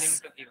Not give willing us.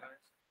 to give us.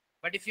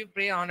 But if you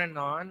pray on and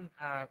on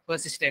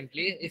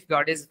persistently, if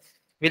God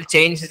will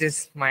change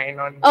his mind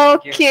on.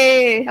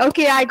 Okay,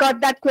 I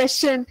got that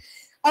question.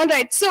 All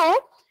right, so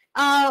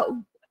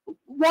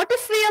what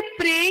if we are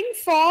praying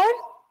for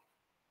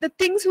the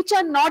things which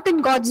are not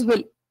in God's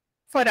will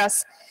for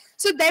us?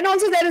 So then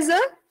also there is a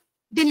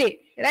delay,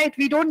 right?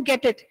 We don't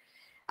get it.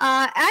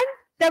 And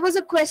there was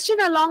a question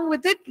along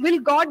with it, will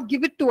God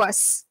give it to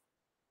us?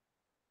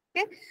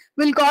 Okay,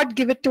 will God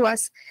give it to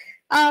us?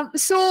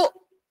 So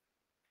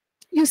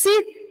you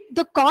see,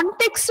 the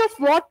context of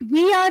what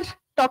we are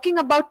talking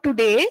about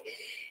today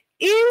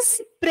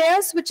is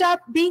prayers which are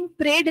being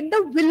prayed in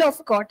the will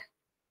of God.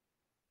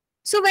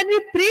 So when we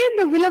pray in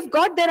the will of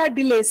God, there are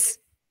delays.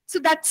 So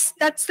that's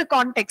the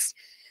context.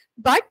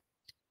 But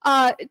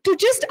to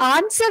just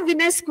answer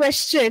Vinay's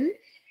question,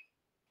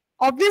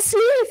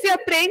 obviously, if you are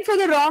praying for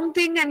the wrong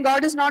thing and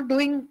God is not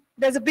doing,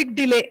 there's a big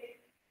delay.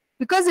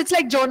 Because it's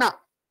like Jonah.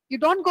 You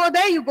don't go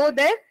there, you go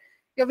there,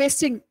 you're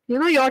wasting,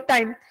 your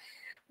time.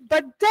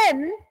 But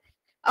then,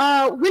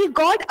 will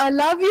God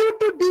allow you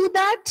to do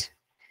that?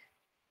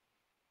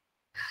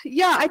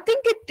 Yeah, I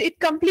think it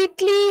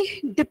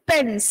completely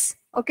depends.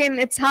 Okay, and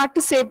it's hard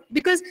to say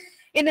because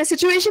in a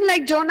situation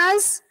like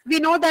Jonah's, we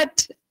know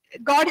that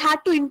God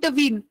had to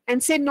intervene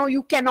and say, no,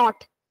 you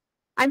cannot.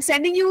 I'm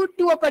sending you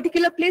to a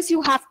particular place,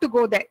 you have to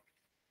go there.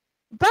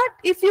 But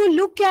if you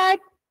look at,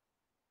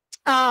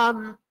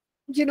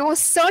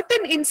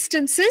 certain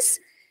instances,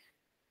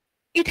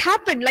 it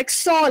happened like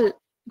Saul.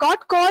 God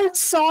called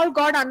Saul,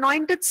 God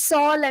anointed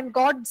Saul, and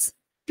God's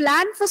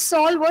plan for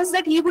Saul was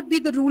that he would be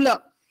the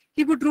ruler.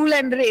 He would rule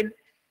and reign.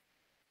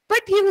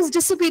 But he was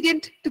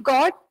disobedient to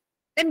God.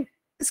 And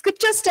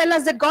scriptures tell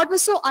us that God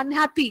was so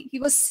unhappy. He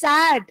was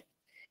sad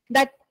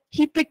that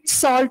he picked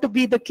Saul to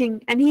be the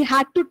king and he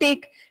had to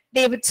take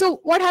David. So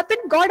what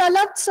happened? God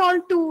allowed Saul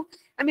to,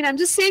 I'm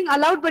just saying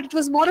allowed, but it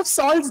was more of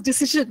Saul's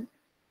decision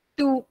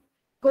to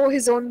go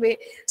his own way.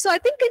 So I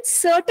think in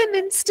certain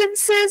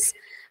instances,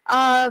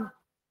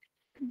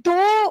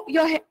 though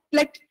you're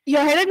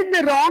headed in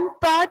the wrong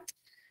path,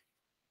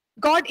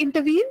 God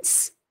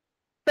intervenes.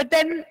 But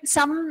then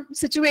some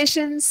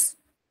situations,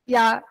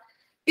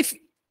 if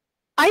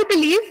I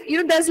believe,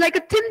 there's like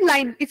a thin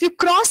line. If you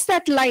cross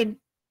that line,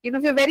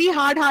 if you're very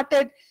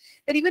hard-hearted,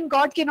 then even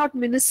God cannot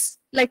menace.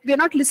 Like we're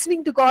not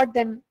listening to God,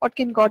 then what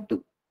can God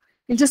do?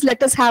 He'll just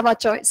let us have our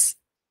choice.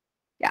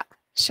 Yeah,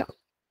 sure.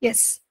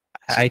 Yes.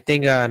 I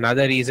think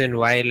another reason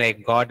why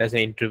God doesn't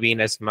intervene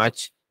as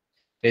much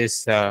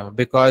is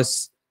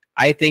because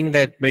I think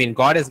that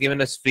God has given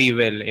us free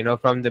will.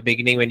 From the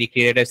beginning when He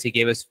created us, He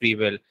gave us free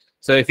will.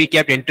 So if He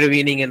kept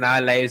intervening in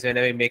our lives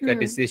whenever we make a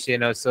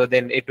decision or so,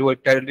 then it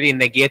would totally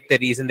negate the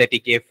reason that He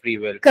gave free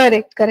will.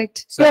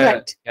 Correct. So, you're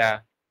right. Yeah.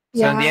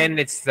 So in the end,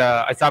 it's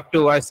up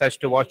to us as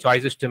to what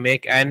choices to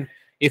make. And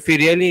if we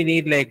really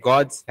need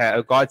God's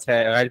help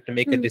to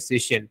make a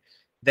decision,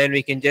 then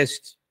we can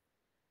just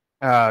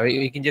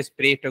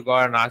pray to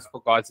God and ask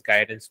for God's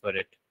guidance for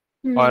it.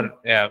 Or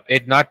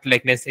it's not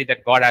necessarily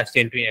that God has to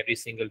intervene every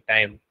single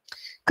time.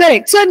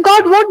 Correct. So and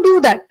God won't do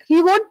that.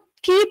 He won't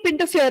keep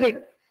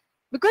interfering.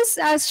 Because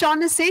as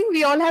Sean is saying,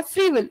 we all have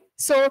free will.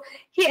 So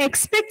he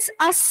expects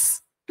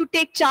us to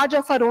take charge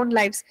of our own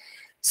lives.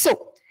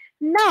 So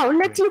now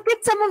let's look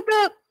at some of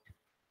the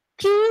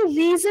key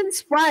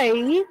reasons why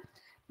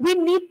we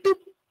need to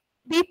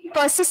be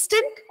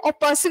persistent or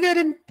persevere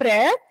in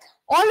prayer.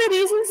 All the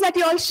reasons that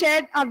you all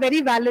shared are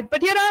very valid,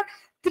 but here are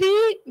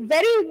three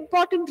very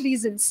important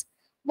reasons.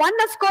 One,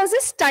 of course,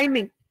 is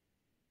timing.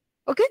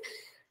 Okay,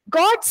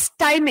 God's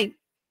timing.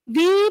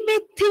 We may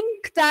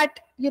think that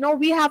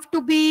we have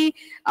to be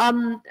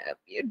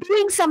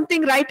doing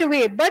something right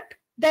away, but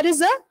there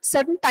is a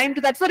certain time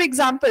to that. For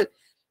example,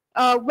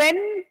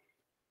 when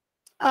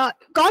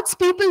God's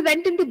people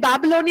went into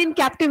Babylonian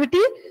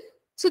captivity,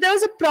 so there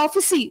was a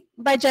prophecy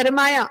by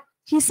Jeremiah.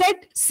 He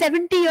said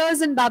 70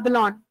 years in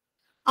Babylon.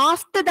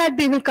 After that,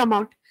 they will come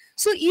out.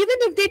 So even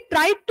if they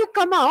tried to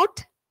come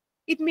out,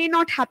 it may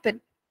not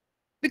happen,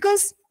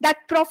 because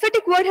that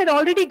prophetic word had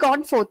already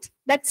gone forth,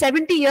 that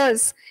 70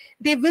 years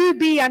they will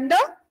be under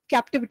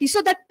captivity.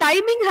 So that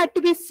timing had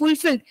to be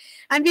fulfilled.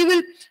 And we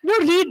will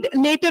read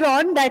later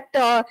on that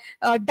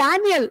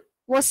Daniel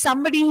was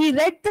somebody, he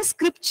read the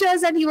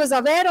scriptures and he was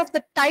aware of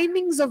the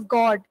timings of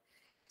God.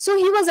 So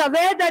he was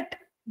aware that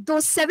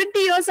those 70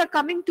 years are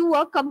coming to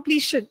a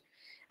completion.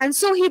 And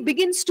so he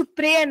begins to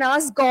pray and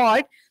ask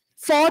God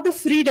for the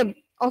freedom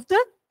of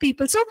the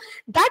people. So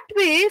that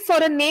way,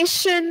 for a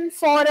nation,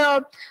 for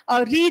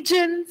a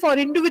region, for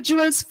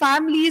individuals,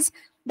 families,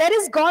 there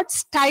is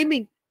God's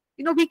timing.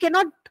 We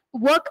cannot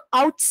work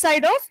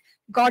outside of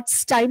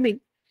God's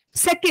timing.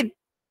 Second,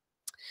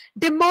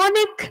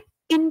 demonic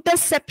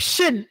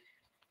interception.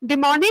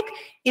 Demonic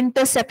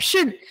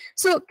interception.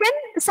 So can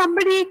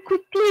somebody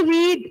quickly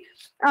read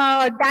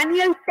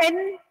Daniel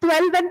 10,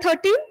 12 and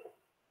 13?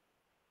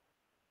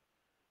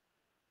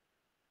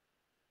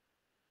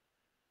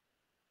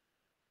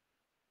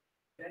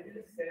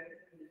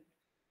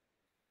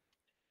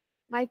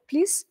 Mike,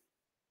 please.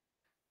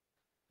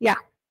 Yeah.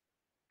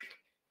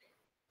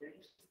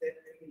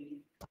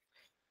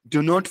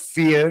 Do not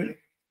fear,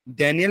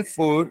 Daniel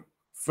 4,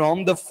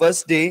 from the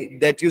first day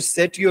that you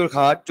set your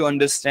heart to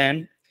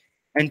understand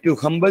and to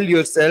humble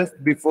yourself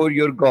before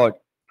your God.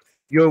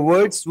 Your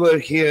words were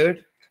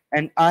heard,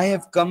 and I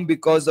have come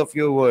because of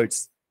your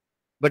words.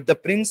 But the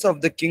prince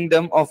of the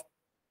kingdom of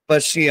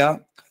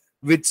Persia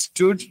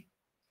withstood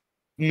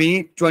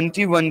me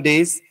 21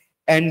 days,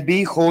 and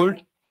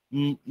behold,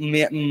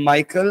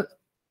 Michael,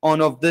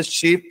 one of the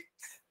chief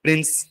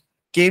prince,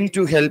 came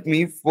to help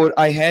me, for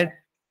I had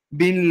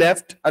been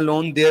left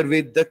alone there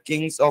with the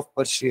kings of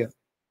Persia.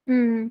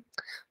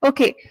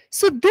 Okay,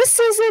 so this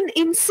is an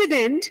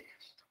incident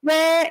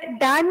where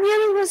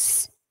Daniel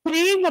was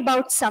praying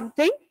about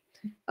something.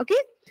 Okay,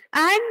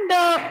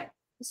 and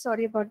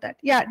sorry about that.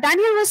 Yeah,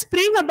 Daniel was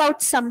praying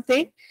about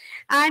something,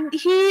 and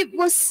he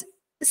was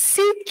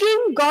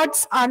seeking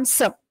God's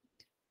answer.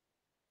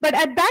 But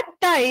at that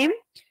time,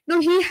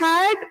 he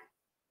had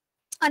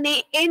an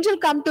angel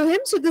come to him.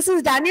 So this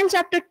is Daniel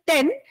chapter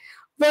 10,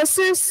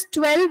 verses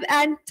 12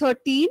 and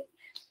 13,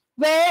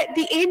 where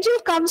the angel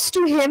comes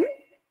to him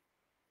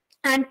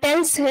and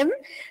tells him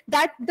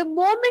that the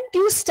moment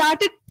you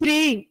started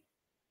praying,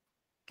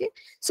 okay,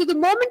 so the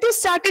moment you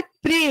started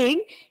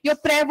praying, your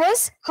prayer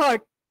was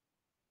heard.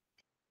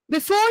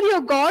 Before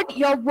your God,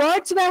 your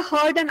words were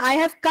heard, and I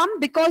have come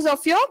because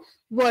of your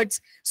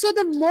words. So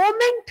the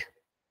moment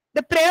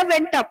the prayer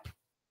went up,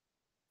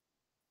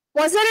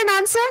 was there an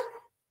answer?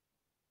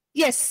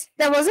 Yes,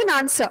 there was an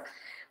answer.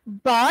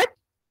 But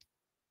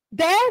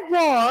there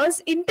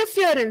was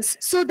interference.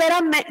 So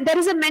there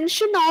is a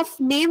mention of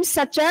names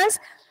such as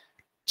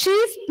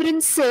chief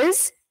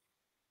princes,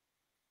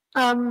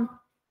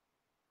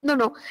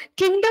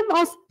 kingdom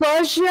of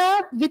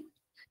Persia, with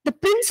the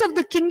prince of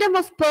the kingdom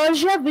of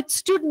Persia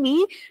withstood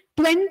me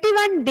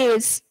 21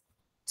 days.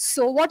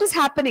 So what is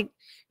happening?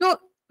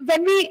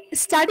 When we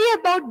study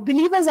about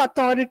believers'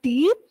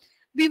 authority,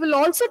 we will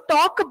also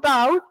talk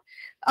about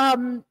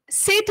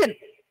Satan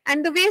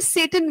and the way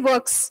Satan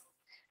works.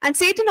 And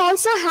Satan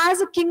also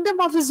has a kingdom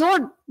of his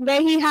own,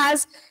 where he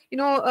has,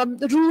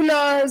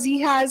 rulers, he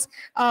has,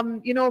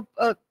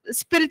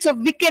 spirits of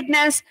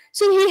wickedness.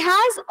 So he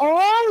has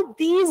all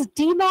these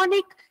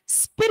demonic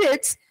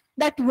spirits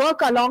that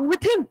work along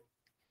with him.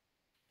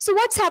 So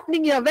what's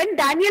happening here? When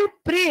Daniel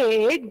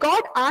prayed,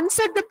 God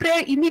answered the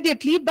prayer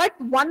immediately, but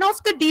one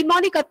of the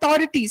demonic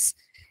authorities,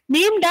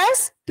 named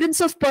as Prince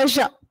of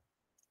Persia.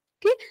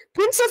 Okay,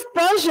 Prince of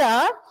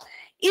Persia,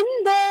 in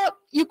the,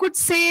 you could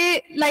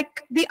say,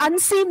 like the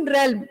unseen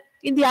realm.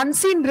 In the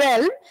unseen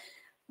realm,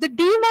 the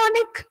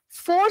demonic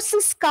force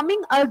is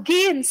coming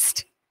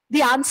against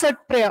the answered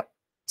prayer.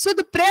 So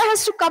the prayer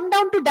has to come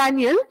down to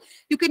Daniel.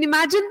 You can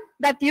imagine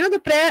that,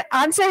 the prayer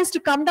answer has to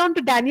come down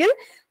to Daniel,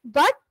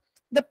 but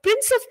the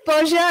Prince of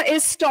Persia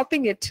is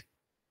stopping it.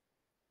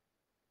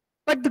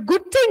 But the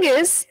good thing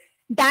is,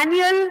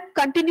 Daniel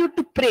continued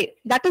to pray.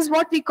 That is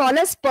what we call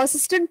as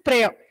persistent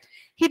prayer.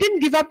 He didn't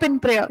give up in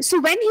prayer. So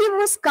when he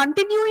was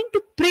continuing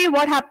to pray,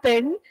 what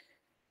happened?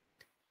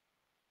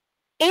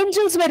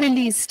 Angels were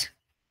released.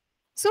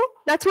 So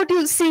that's what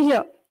you'll see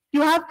here.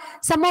 You have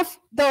some of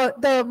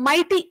the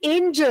mighty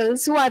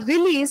angels who are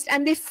released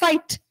and they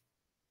fight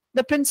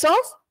the prince of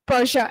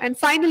Persia. And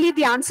finally,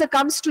 the answer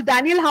comes to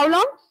Daniel. How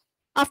long?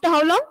 After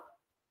how long?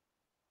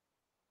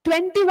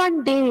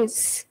 21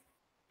 days.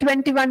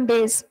 21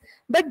 days.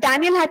 But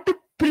Daniel had to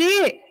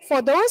pray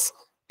for those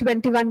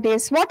 21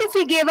 days. What if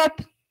he gave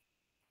up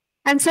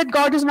and said,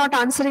 God is not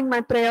answering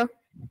my prayer?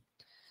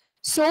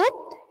 So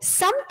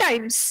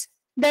sometimes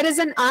there is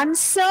an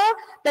answer,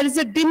 there is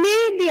a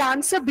delay in the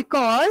answer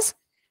because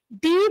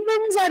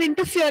demons are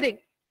interfering.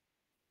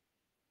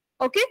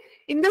 Okay?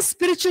 In the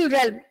spiritual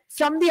realm,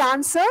 from the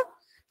answer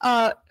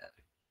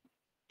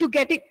to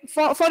get it,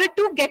 for it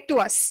to get to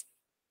us.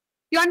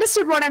 You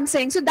understood what I'm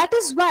saying? So that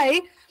is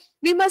why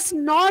we must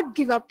not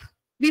give up.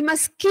 We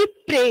must keep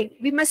praying.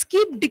 We must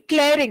keep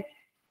declaring.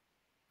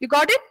 You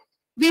got it?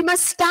 We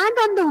must stand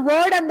on the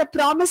word and the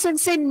promise and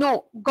say,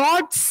 no,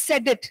 God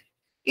said it.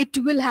 It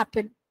will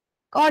happen.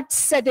 God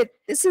said it.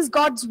 This is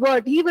God's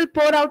word. He will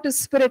pour out His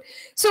Spirit.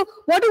 So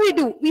what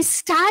do? We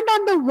stand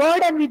on the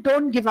word and we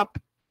don't give up.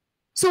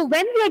 So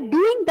when we are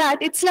doing that,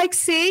 it's like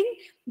saying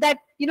that,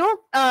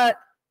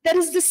 there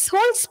is this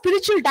whole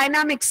spiritual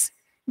dynamics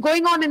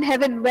going on in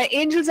heaven where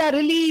angels are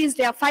released,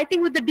 they are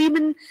fighting with the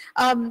demon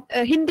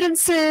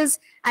hindrances,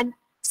 and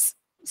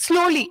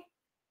slowly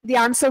the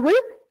answer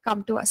will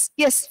come to us.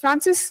 Yes,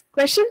 Francis,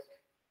 question?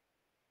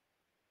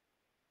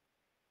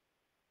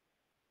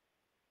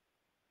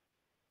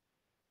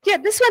 Yeah,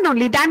 this one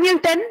only, Daniel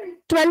 10,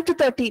 12 to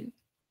 13.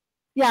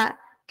 Yeah, you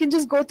can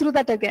just go through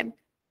that again.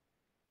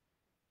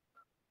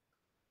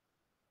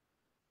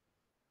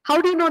 How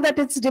do you know that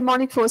it's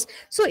demonic force?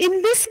 So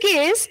in this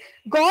case,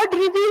 God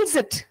reveals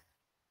it.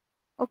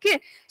 Okay,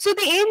 so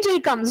the angel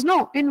comes,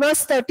 in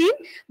verse 13,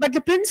 but the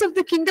prince of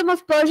the kingdom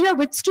of Persia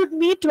withstood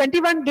me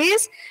 21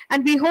 days,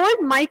 and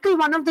behold, Michael,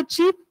 one of the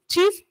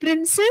chief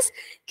princes,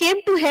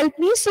 came to help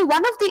me. So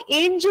one of the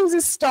angels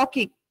is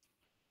talking.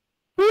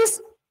 Who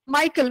is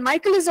Michael?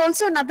 Michael is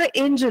also another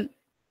angel.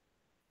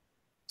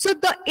 So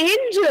the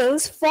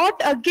angels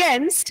fought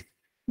against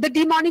the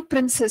demonic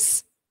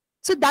princes.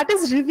 So that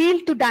is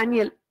revealed to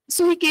Daniel.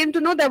 So he came to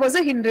know there was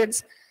a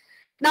hindrance.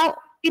 Now,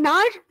 in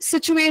our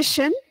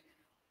situation,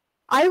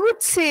 I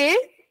would say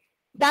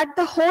that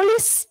the Holy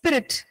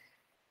Spirit,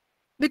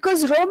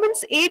 because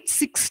Romans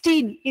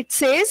 8:16, it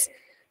says,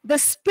 the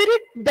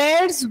Spirit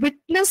bears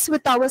witness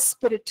with our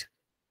spirit.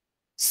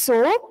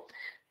 So,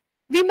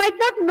 we might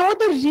not know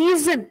the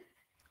reason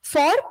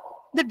for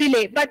the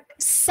delay, but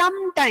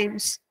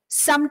sometimes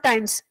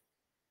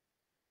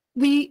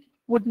we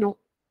would know.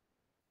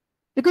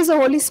 Because the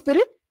Holy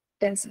Spirit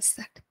tells us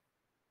that.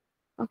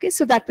 Okay,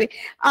 so that way.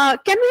 Can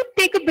we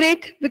take a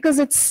break because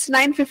it's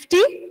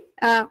 9:50?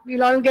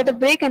 We'll all get a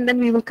break and then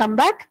we will come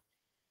back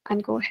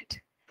and go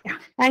ahead. Yeah,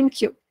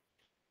 thank you.